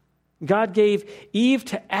 God gave Eve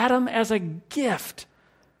to Adam as a gift,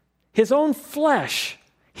 his own flesh,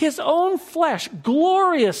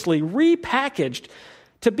 gloriously repackaged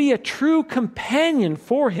to be a true companion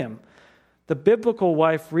for him. The biblical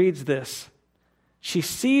wife reads this. She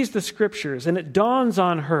sees the scriptures, and it dawns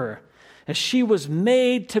on her as she was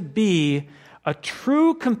made to be a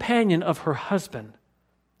true companion of her husband,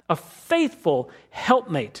 a faithful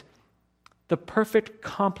helpmate, the perfect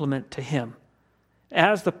complement to him.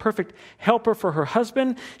 As the perfect helper for her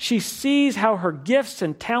husband, she sees how her gifts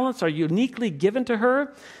and talents are uniquely given to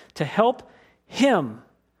her to help him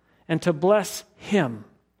and to bless him.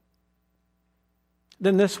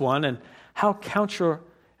 Then this one, and how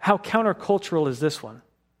countercultural is this one?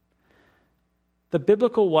 The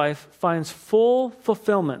biblical wife finds full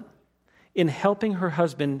fulfillment in helping her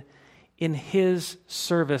husband in his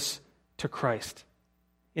service to Christ.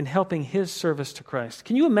 In helping his service to Christ.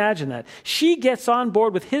 Can you imagine that? She gets on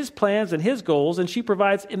board with his plans and his goals, and she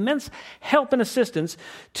provides immense help and assistance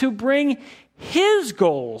to bring his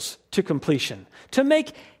goals to completion, to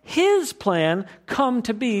make his plan come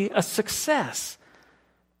to be a success.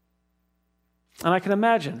 And I can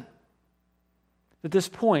imagine that this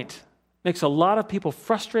point makes a lot of people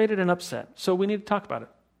frustrated and upset, so we need to talk about it.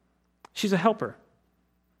 She's a helper.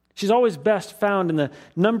 She's always best found in the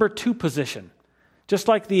number 2 position. Just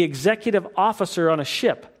like the executive officer on a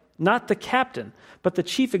ship, not the captain, but the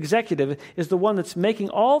chief executive is the one that's making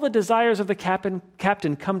all the desires of the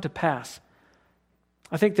captain come to pass.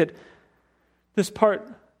 I think that this part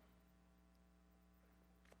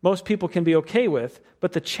most people can be okay with,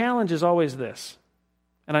 but the challenge is always this.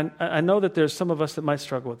 And I know that there's some of us that might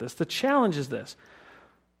struggle with this. The challenge is this.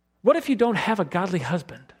 What if you don't have a godly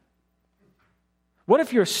husband? What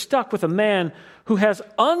if you're stuck with a man who has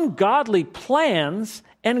ungodly plans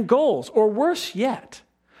and goals? Or worse yet,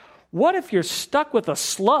 what if you're stuck with a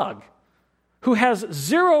slug who has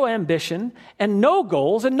zero ambition and no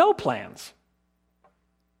goals and no plans?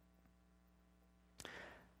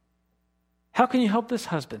 How can you help this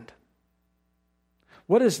husband?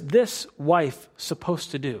 What is this wife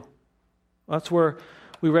supposed to do? Well, that's where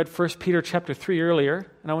we read 1 Peter chapter 3 earlier,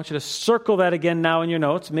 and I want you to circle that again now in your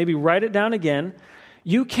notes. Maybe write it down again.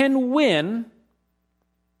 You can win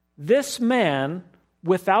this man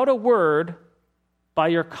without a word by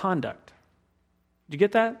your conduct. Did you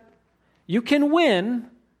get that? You can win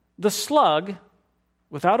the slug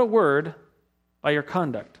without a word by your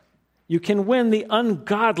conduct. You can win the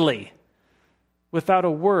ungodly without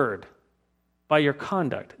a word by your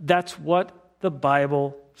conduct. That's what the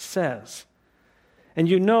Bible says. And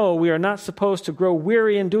you know we are not supposed to grow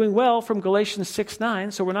weary in doing well from Galatians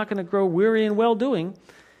 6:9, so we're not going to grow weary in well-doing.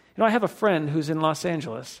 You know, I have a friend who's in Los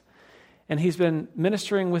Angeles, and he's been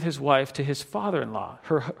ministering with his wife to his father-in-law,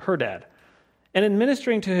 her dad. And in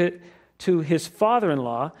ministering to his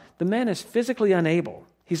father-in-law, the man is physically unable.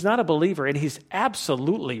 He's not a believer, and he's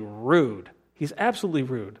absolutely rude. He's absolutely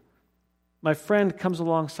rude. My friend comes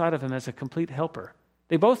alongside of him as a complete helper.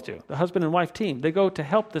 They both do, the husband and wife team. They go to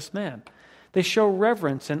help this man. They show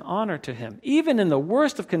reverence and honor to him, even in the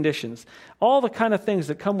worst of conditions, all the kind of things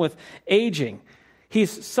that come with aging.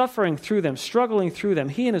 He's suffering through them, struggling through them,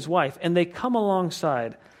 he and his wife, and they come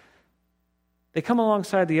alongside. They come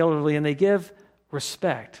alongside the elderly, and they give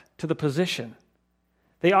respect to the position.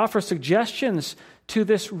 They offer suggestions to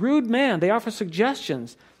this rude man. They offer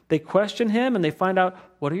suggestions. They question him, and they find out,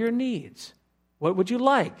 what are your needs? What would you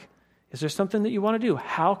like? Is there something that you want to do?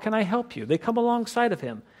 How can I help you? They come alongside of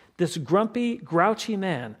him, this grumpy, grouchy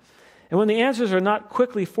man. And when the answers are not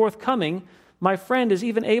quickly forthcoming, my friend is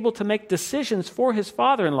even able to make decisions for his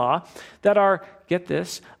father-in-law that are, get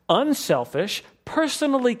this, unselfish,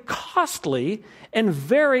 personally costly, and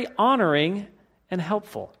very honoring and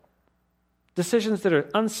helpful. Decisions that are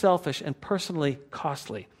unselfish and personally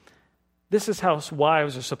costly. This is how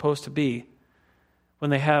wives are supposed to be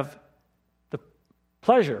when they have the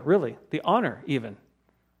pleasure, really, the honor even,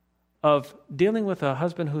 of dealing with a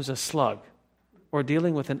husband who's a slug or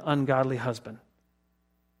dealing with an ungodly husband.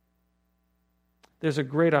 There's a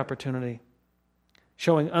great opportunity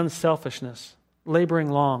showing unselfishness, laboring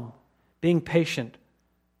long, being patient,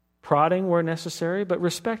 prodding where necessary, but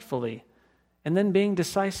respectfully, and then being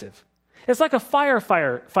decisive. It's like a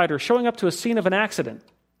firefighter showing up to a scene of an accident.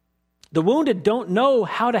 The wounded don't know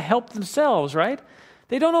how to help themselves, right?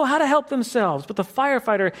 They don't know how to help themselves, but the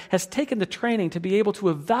firefighter has taken the training to be able to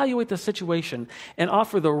evaluate the situation and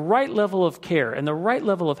offer the right level of care and the right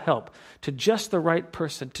level of help to just the right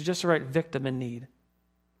person, to just the right victim in need.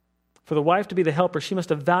 For the wife to be the helper, she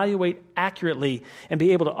must evaluate accurately and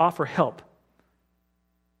be able to offer help.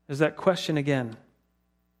 There's that question again.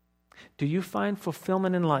 Do you find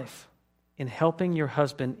fulfillment in life in helping your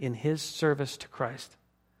husband in his service to Christ?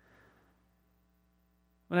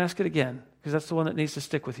 I'm going to ask it again, because that's the one that needs to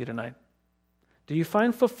stick with you tonight. Do you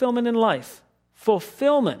find fulfillment in life?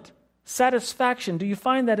 Fulfillment, satisfaction, do you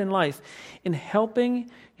find that in life in helping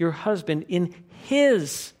your husband in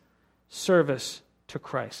his service to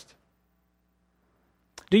Christ?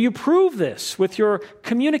 Do you prove this with your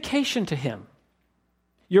communication to him,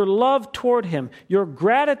 your love toward him, your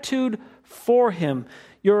gratitude for him,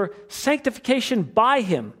 your sanctification by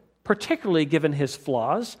him, particularly given his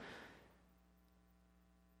flaws?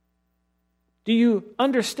 Do you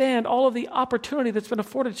understand all of the opportunity that's been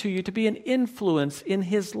afforded to you to be an influence in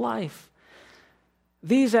his life?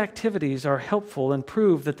 These activities are helpful and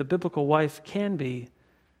prove that the biblical wife can be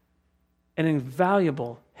an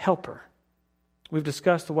invaluable helper. We've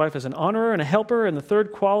discussed the wife as an honorer and a helper, and the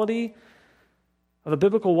third quality of the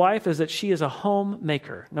biblical wife is that she is a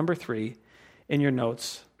homemaker. Number 3 in your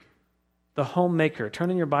notes, the homemaker.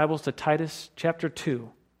 Turn in your Bibles to Titus chapter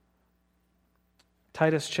 2.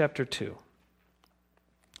 Titus chapter 2.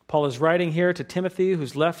 Paul is writing here to Timothy,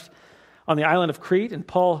 who's left on the island of Crete, and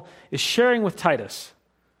Paul is sharing with Titus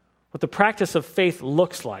what the practice of faith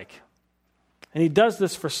looks like. And he does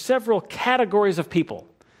this for several categories of people.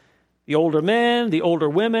 The older men, the older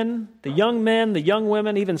women, the young men, the young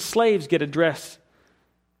women, even slaves get addressed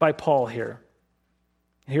by Paul here.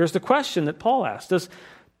 Here's the question that Paul asked.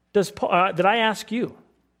 Did I ask you,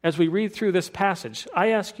 as we read through this passage, I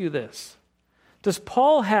ask you this. Does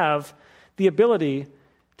Paul have the ability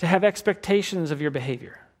to have expectations of your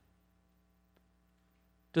behavior?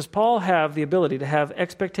 Does Paul have the ability to have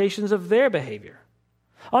expectations of their behavior?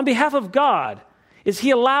 On behalf of God, is he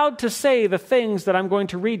allowed to say the things that I'm going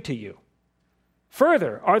to read to you?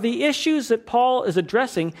 Further, are the issues that Paul is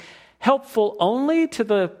addressing helpful only to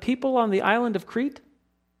the people on the island of Crete?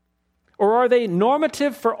 Or are they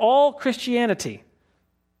normative for all Christianity?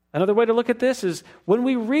 Another way to look at this is when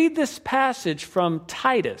we read this passage from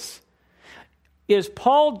Titus, is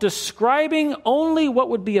Paul describing only what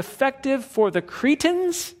would be effective for the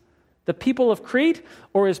Cretans, the people of Crete,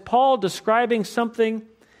 or is Paul describing something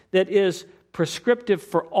that is prescriptive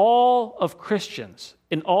for all of Christians,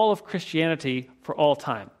 in all of Christianity for all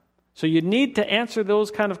time? So you need to answer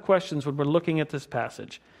those kind of questions when we're looking at this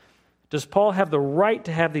passage. Does Paul have the right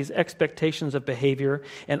to have these expectations of behavior?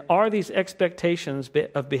 And are these expectations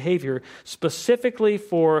of behavior specifically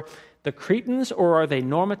for the Cretans, or are they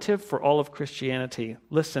normative for all of Christianity?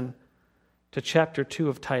 Listen to chapter 2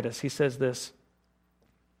 of Titus. He says this: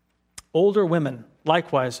 older women,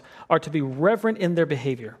 likewise, are to be reverent in their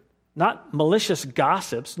behavior, not malicious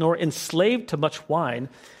gossips, nor enslaved to much wine,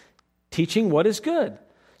 teaching what is good,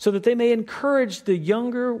 so that they may encourage the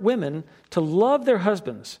younger women to love their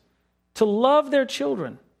husbands, to love their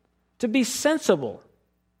children, to be sensible,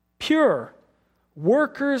 pure,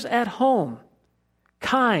 workers at home,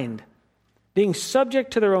 kind, being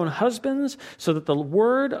subject to their own husbands, so that the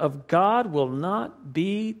word of God will not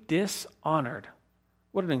be dishonored.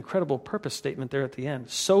 What an incredible purpose statement there at the end.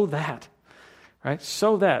 So that, right?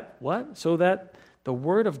 So that, what? So that the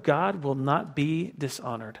word of God will not be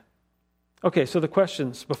dishonored. Okay, so the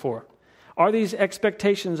questions before. Are these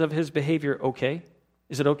expectations of his behavior okay?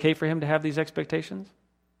 Is it okay for him to have these expectations?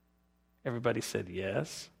 Everybody said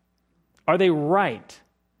yes. Are they right?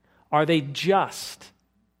 Are they just?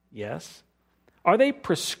 Yes. Are they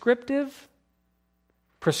prescriptive?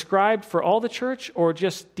 Prescribed for all the church, or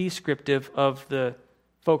just descriptive of the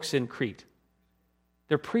folks in Crete?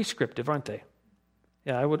 They're prescriptive, aren't they?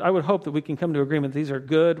 Yeah, I would hope that we can come to agreement that these are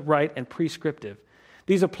good, right, and prescriptive.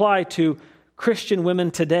 These apply to Christian women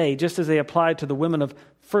today, just as they applied to the women of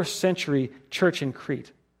first century church in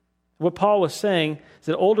Crete. What Paul was saying is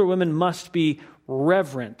that older women must be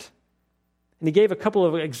reverent. And he gave a couple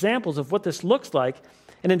of examples of what this looks like.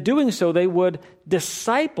 And in doing so, they would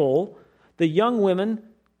disciple the young women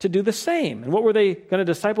to do the same. And what were they going to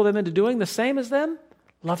disciple them into doing? The same as them?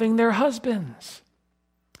 loving their husbands,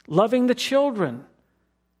 loving the children,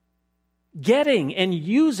 getting and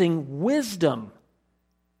using wisdom,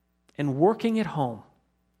 and working at home.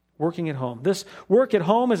 Working at home. This work at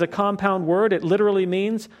home is a compound word. It literally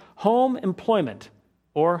means home employment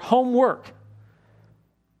or homework.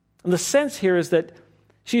 And the sense here is that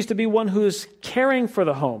she's to be one who is caring for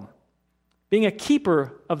the home, being a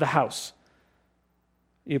keeper of the house.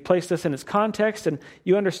 You place this in its context, and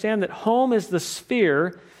you understand that home is the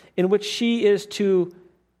sphere in which she is to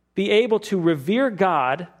be able to revere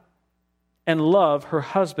God and love her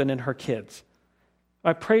husband and her kids.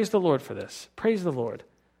 I praise the Lord for this. Praise the Lord.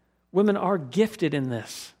 Women are gifted in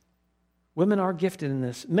this. Women are gifted in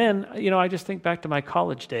this. Men, I just think back to my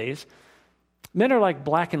college days. Men are like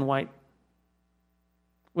black and white.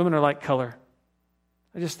 Women are like color.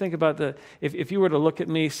 I just think about if you were to look at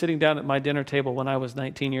me sitting down at my dinner table when I was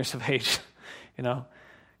 19 years of age,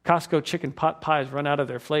 Costco chicken pot pies run out of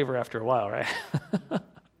their flavor after a while, right? You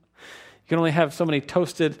can only have so many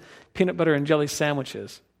toasted peanut butter and jelly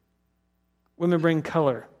sandwiches. Women bring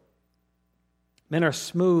color. Men are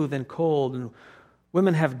smooth and cold, and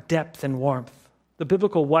women have depth and warmth. The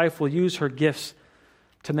biblical wife will use her gifts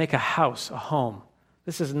to make a house, a home.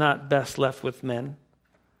 This is not best left with men.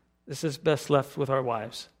 This is best left with our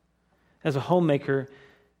wives. As a homemaker,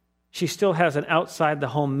 she still has an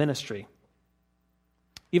outside-the-home ministry.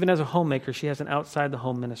 Even as a homemaker, she has an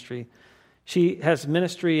outside-the-home ministry. She has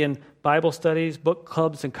ministry in Bible studies, book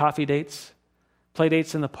clubs, and coffee dates, play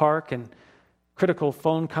dates in the park, and critical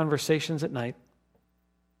phone conversations at night.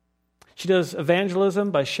 She does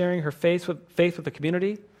evangelism by sharing her faith with the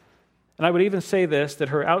community. And I would even say this, that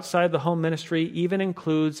her outside-the-home ministry even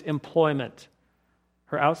includes employment.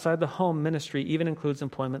 Her outside-the-home ministry even includes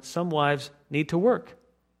employment. Some wives need to work.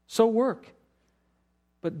 So work.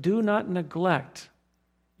 But do not neglect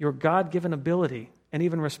your God-given ability and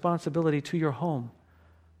even responsibility to your home.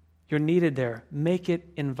 You're needed there. Make it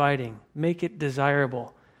inviting. Make it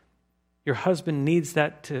desirable. Your husband needs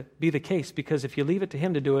that to be the case, because if you leave it to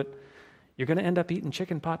him to do it, you're going to end up eating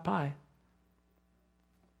chicken pot pie.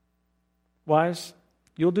 Wives,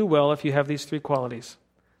 you'll do well if you have these three qualities.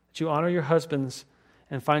 That you honor your husbands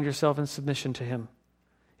and find yourself in submission to him.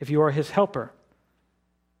 If you are his helper,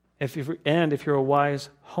 if you're a wise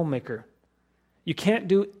homemaker. You can't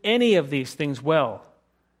do any of these things well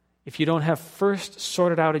if you don't have first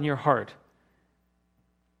sorted out in your heart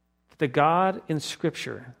that the God in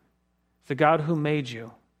Scripture, the God who made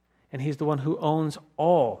you, and he's the one who owns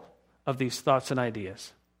all of these thoughts and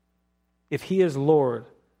ideas. If he is Lord,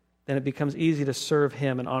 then it becomes easy to serve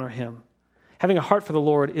him and honor him. Having a heart for the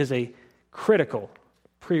Lord is a critical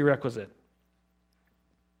prerequisite.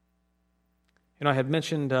 I had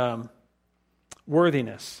mentioned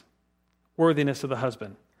worthiness of the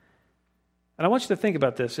husband. And I want you to think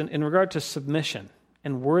about this in regard to submission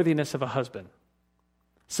and worthiness of a husband.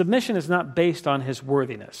 Submission is not based on his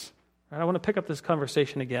worthiness. Right? I want to pick up this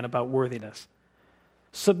conversation again about worthiness.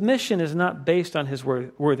 Submission is not based on his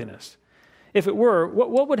worthiness. If it were,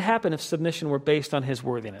 what would happen if submission were based on his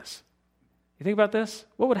worthiness? You think about this?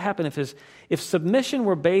 What would happen if submission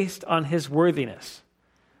were based on his worthiness?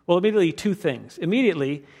 Well, immediately two things.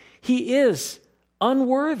 Immediately, he is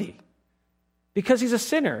unworthy because he's a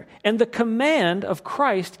sinner. And the command of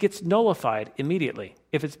Christ gets nullified immediately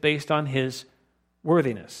if it's based on his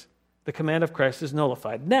worthiness. The command of Christ is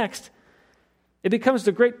nullified. Next, it becomes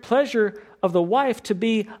the great pleasure of the wife to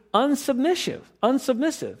be unsubmissive.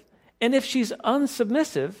 And if she's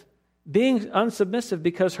being unsubmissive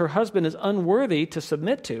because her husband is unworthy to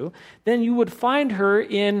submit to, then you would find her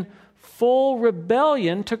in full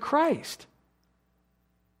rebellion to Christ.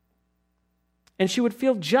 And she would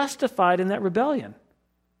feel justified in that rebellion.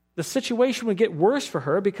 The situation would get worse for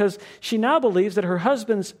her because she now believes that her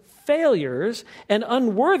husband's failures and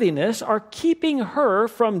unworthiness are keeping her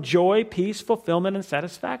from joy, peace, fulfillment, and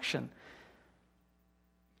satisfaction.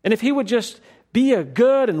 And if he would just be a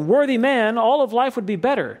good and worthy man, all of life would be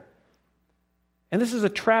better. And this is a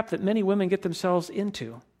trap that many women get themselves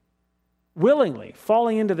into, willingly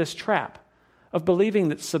falling into this trap of believing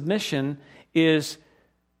that submission is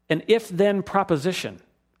an if-then proposition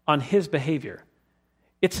on his behavior.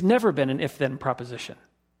 It's never been an if-then proposition.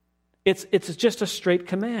 It's just a straight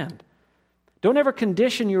command. Don't ever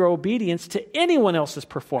condition your obedience to anyone else's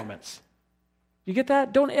performance. You get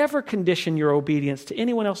that? Don't ever condition your obedience to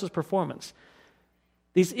anyone else's performance.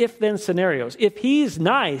 These if-then scenarios. If he's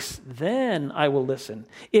nice, then I will listen.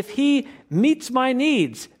 If he meets my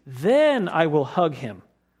needs, then I will hug him.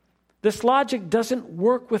 This logic doesn't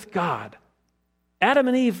work with God. Adam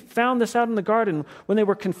and Eve found this out in the garden when they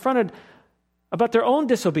were confronted about their own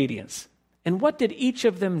disobedience. And what did each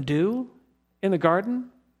of them do in the garden?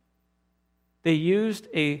 They used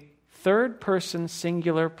a third-person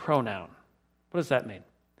singular pronoun. What does that mean?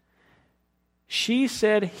 She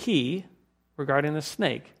said he, regarding the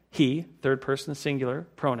snake, he, third-person singular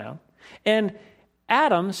pronoun. And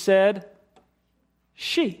Adam said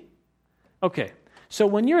she. Okay, so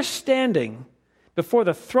when you're standing before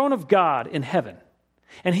the throne of God in heaven,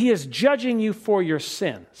 and he is judging you for your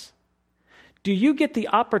sins, do you get the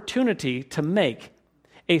opportunity to make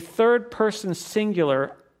a third-person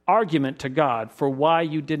singular argument to God for why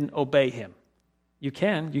you didn't obey him? You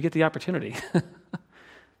can. You get the opportunity.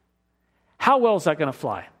 How well is that going to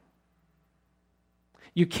fly?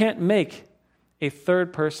 You can't make a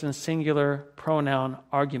third-person singular pronoun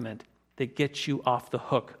argument that gets you off the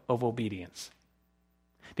hook of obedience,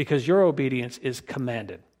 because your obedience is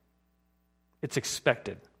commanded. It's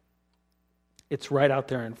expected. It's right out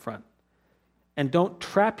there in front. And don't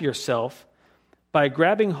trap yourself by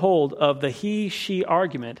grabbing hold of the he-she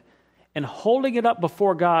argument and holding it up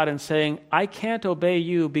before God and saying, I can't obey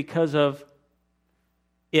you because of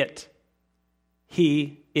it.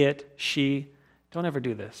 He, it, she. Don't ever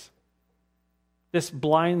do this. This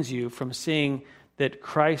blinds you from seeing that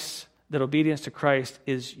obedience to Christ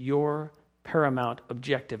is your paramount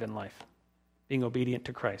objective in life, being obedient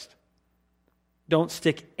to Christ. Don't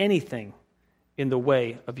stick anything in the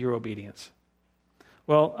way of your obedience.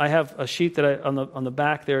 Well, I have a sheet that on the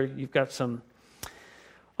back there, you've got some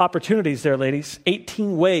opportunities there, ladies.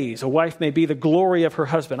 18 ways a wife may be the glory of her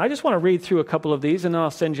husband. I just want to read through a couple of these, and then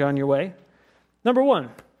I'll send you on your way. Number 1,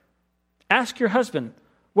 ask your husband,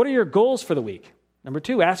 what are your goals for the week? Number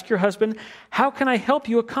 2, ask your husband, how can I help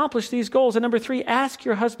you accomplish these goals? And number 3, ask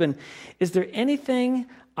your husband, is there anything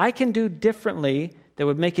I can do differently that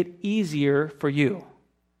would make it easier for you?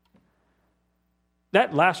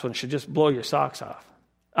 That last one should just blow your socks off.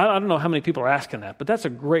 I don't know how many people are asking that, but that's a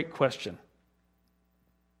great question.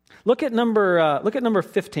 Look at number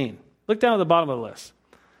 15. Look down at the bottom of the list.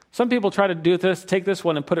 Some people try to do this, take this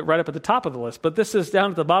one and put it right up at the top of the list, but this is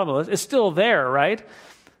down at the bottom of the list. It's still there, right?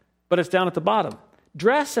 But it's down at the bottom.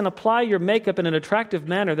 Dress and apply your makeup in an attractive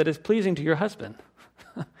manner that is pleasing to your husband.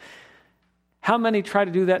 How many try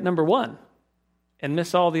to do that number 1 and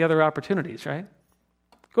miss all the other opportunities, right?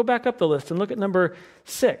 Go back up the list and look at number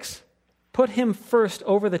 6. Put him first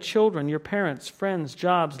over the children, your parents, friends,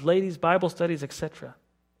 jobs, ladies, Bible studies, etc.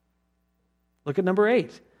 Look at number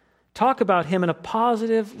 8. Talk about him in a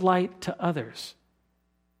positive light to others.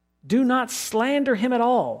 Do not slander him at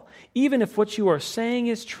all, even if what you are saying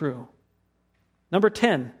is true. Number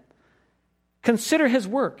 10, consider his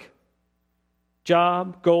work,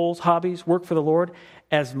 job, goals, hobbies, work for the Lord,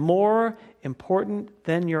 as more important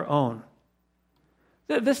than your own.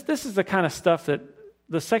 This is the kind of stuff that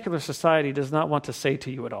the secular society does not want to say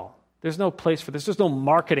to you at all. There's no place for this. There's no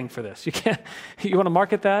marketing for this. You want to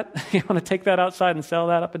market that? You want to take that outside and sell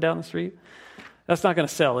that up and down the street? That's not going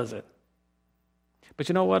to sell, is it? But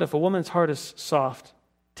you know what? If a woman's heart is soft,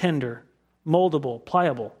 tender, moldable,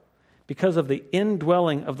 pliable, because of the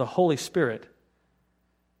indwelling of the Holy Spirit,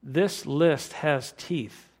 this list has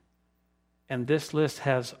teeth, and this list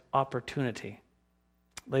has opportunity.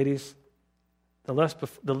 Ladies, the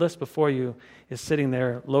list before you is sitting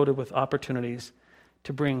there loaded with opportunities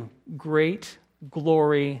to bring great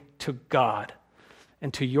glory to God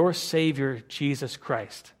and to your Savior, Jesus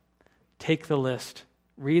Christ. Take the list,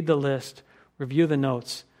 read the list, review the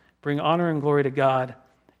notes, bring honor and glory to God,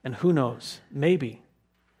 and who knows, maybe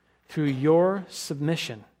through your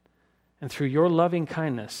submission and through your loving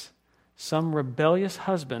kindness, some rebellious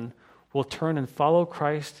husband will turn and follow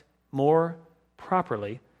Christ more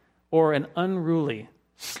properly, or an unruly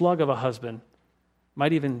slug of a husband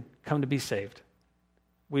might even come to be saved.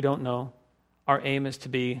 We don't know. Our aim is to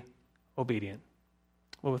be obedient.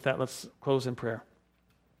 Well, with that, let's close in prayer.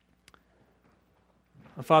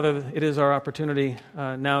 Father, it is our opportunity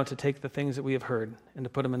now to take the things that we have heard and to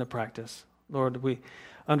put them into practice. Lord, we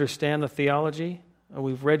understand the theology.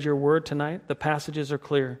 We've read your word tonight. The passages are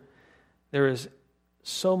clear. There is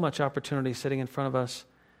so much opportunity sitting in front of us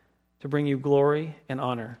to bring you glory and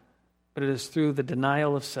honor. But it is through the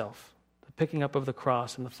denial of self, the picking up of the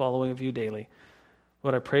cross, and the following of you daily.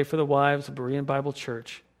 Lord, I pray for the wives of Berean Bible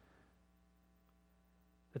Church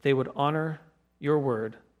that they would honor your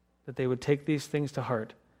word, that they would take these things to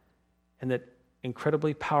heart, and that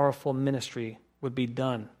incredibly powerful ministry would be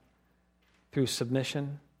done through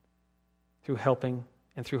submission, through helping,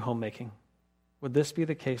 and through homemaking. Would this be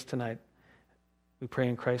the case tonight? We pray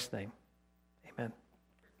in Christ's name.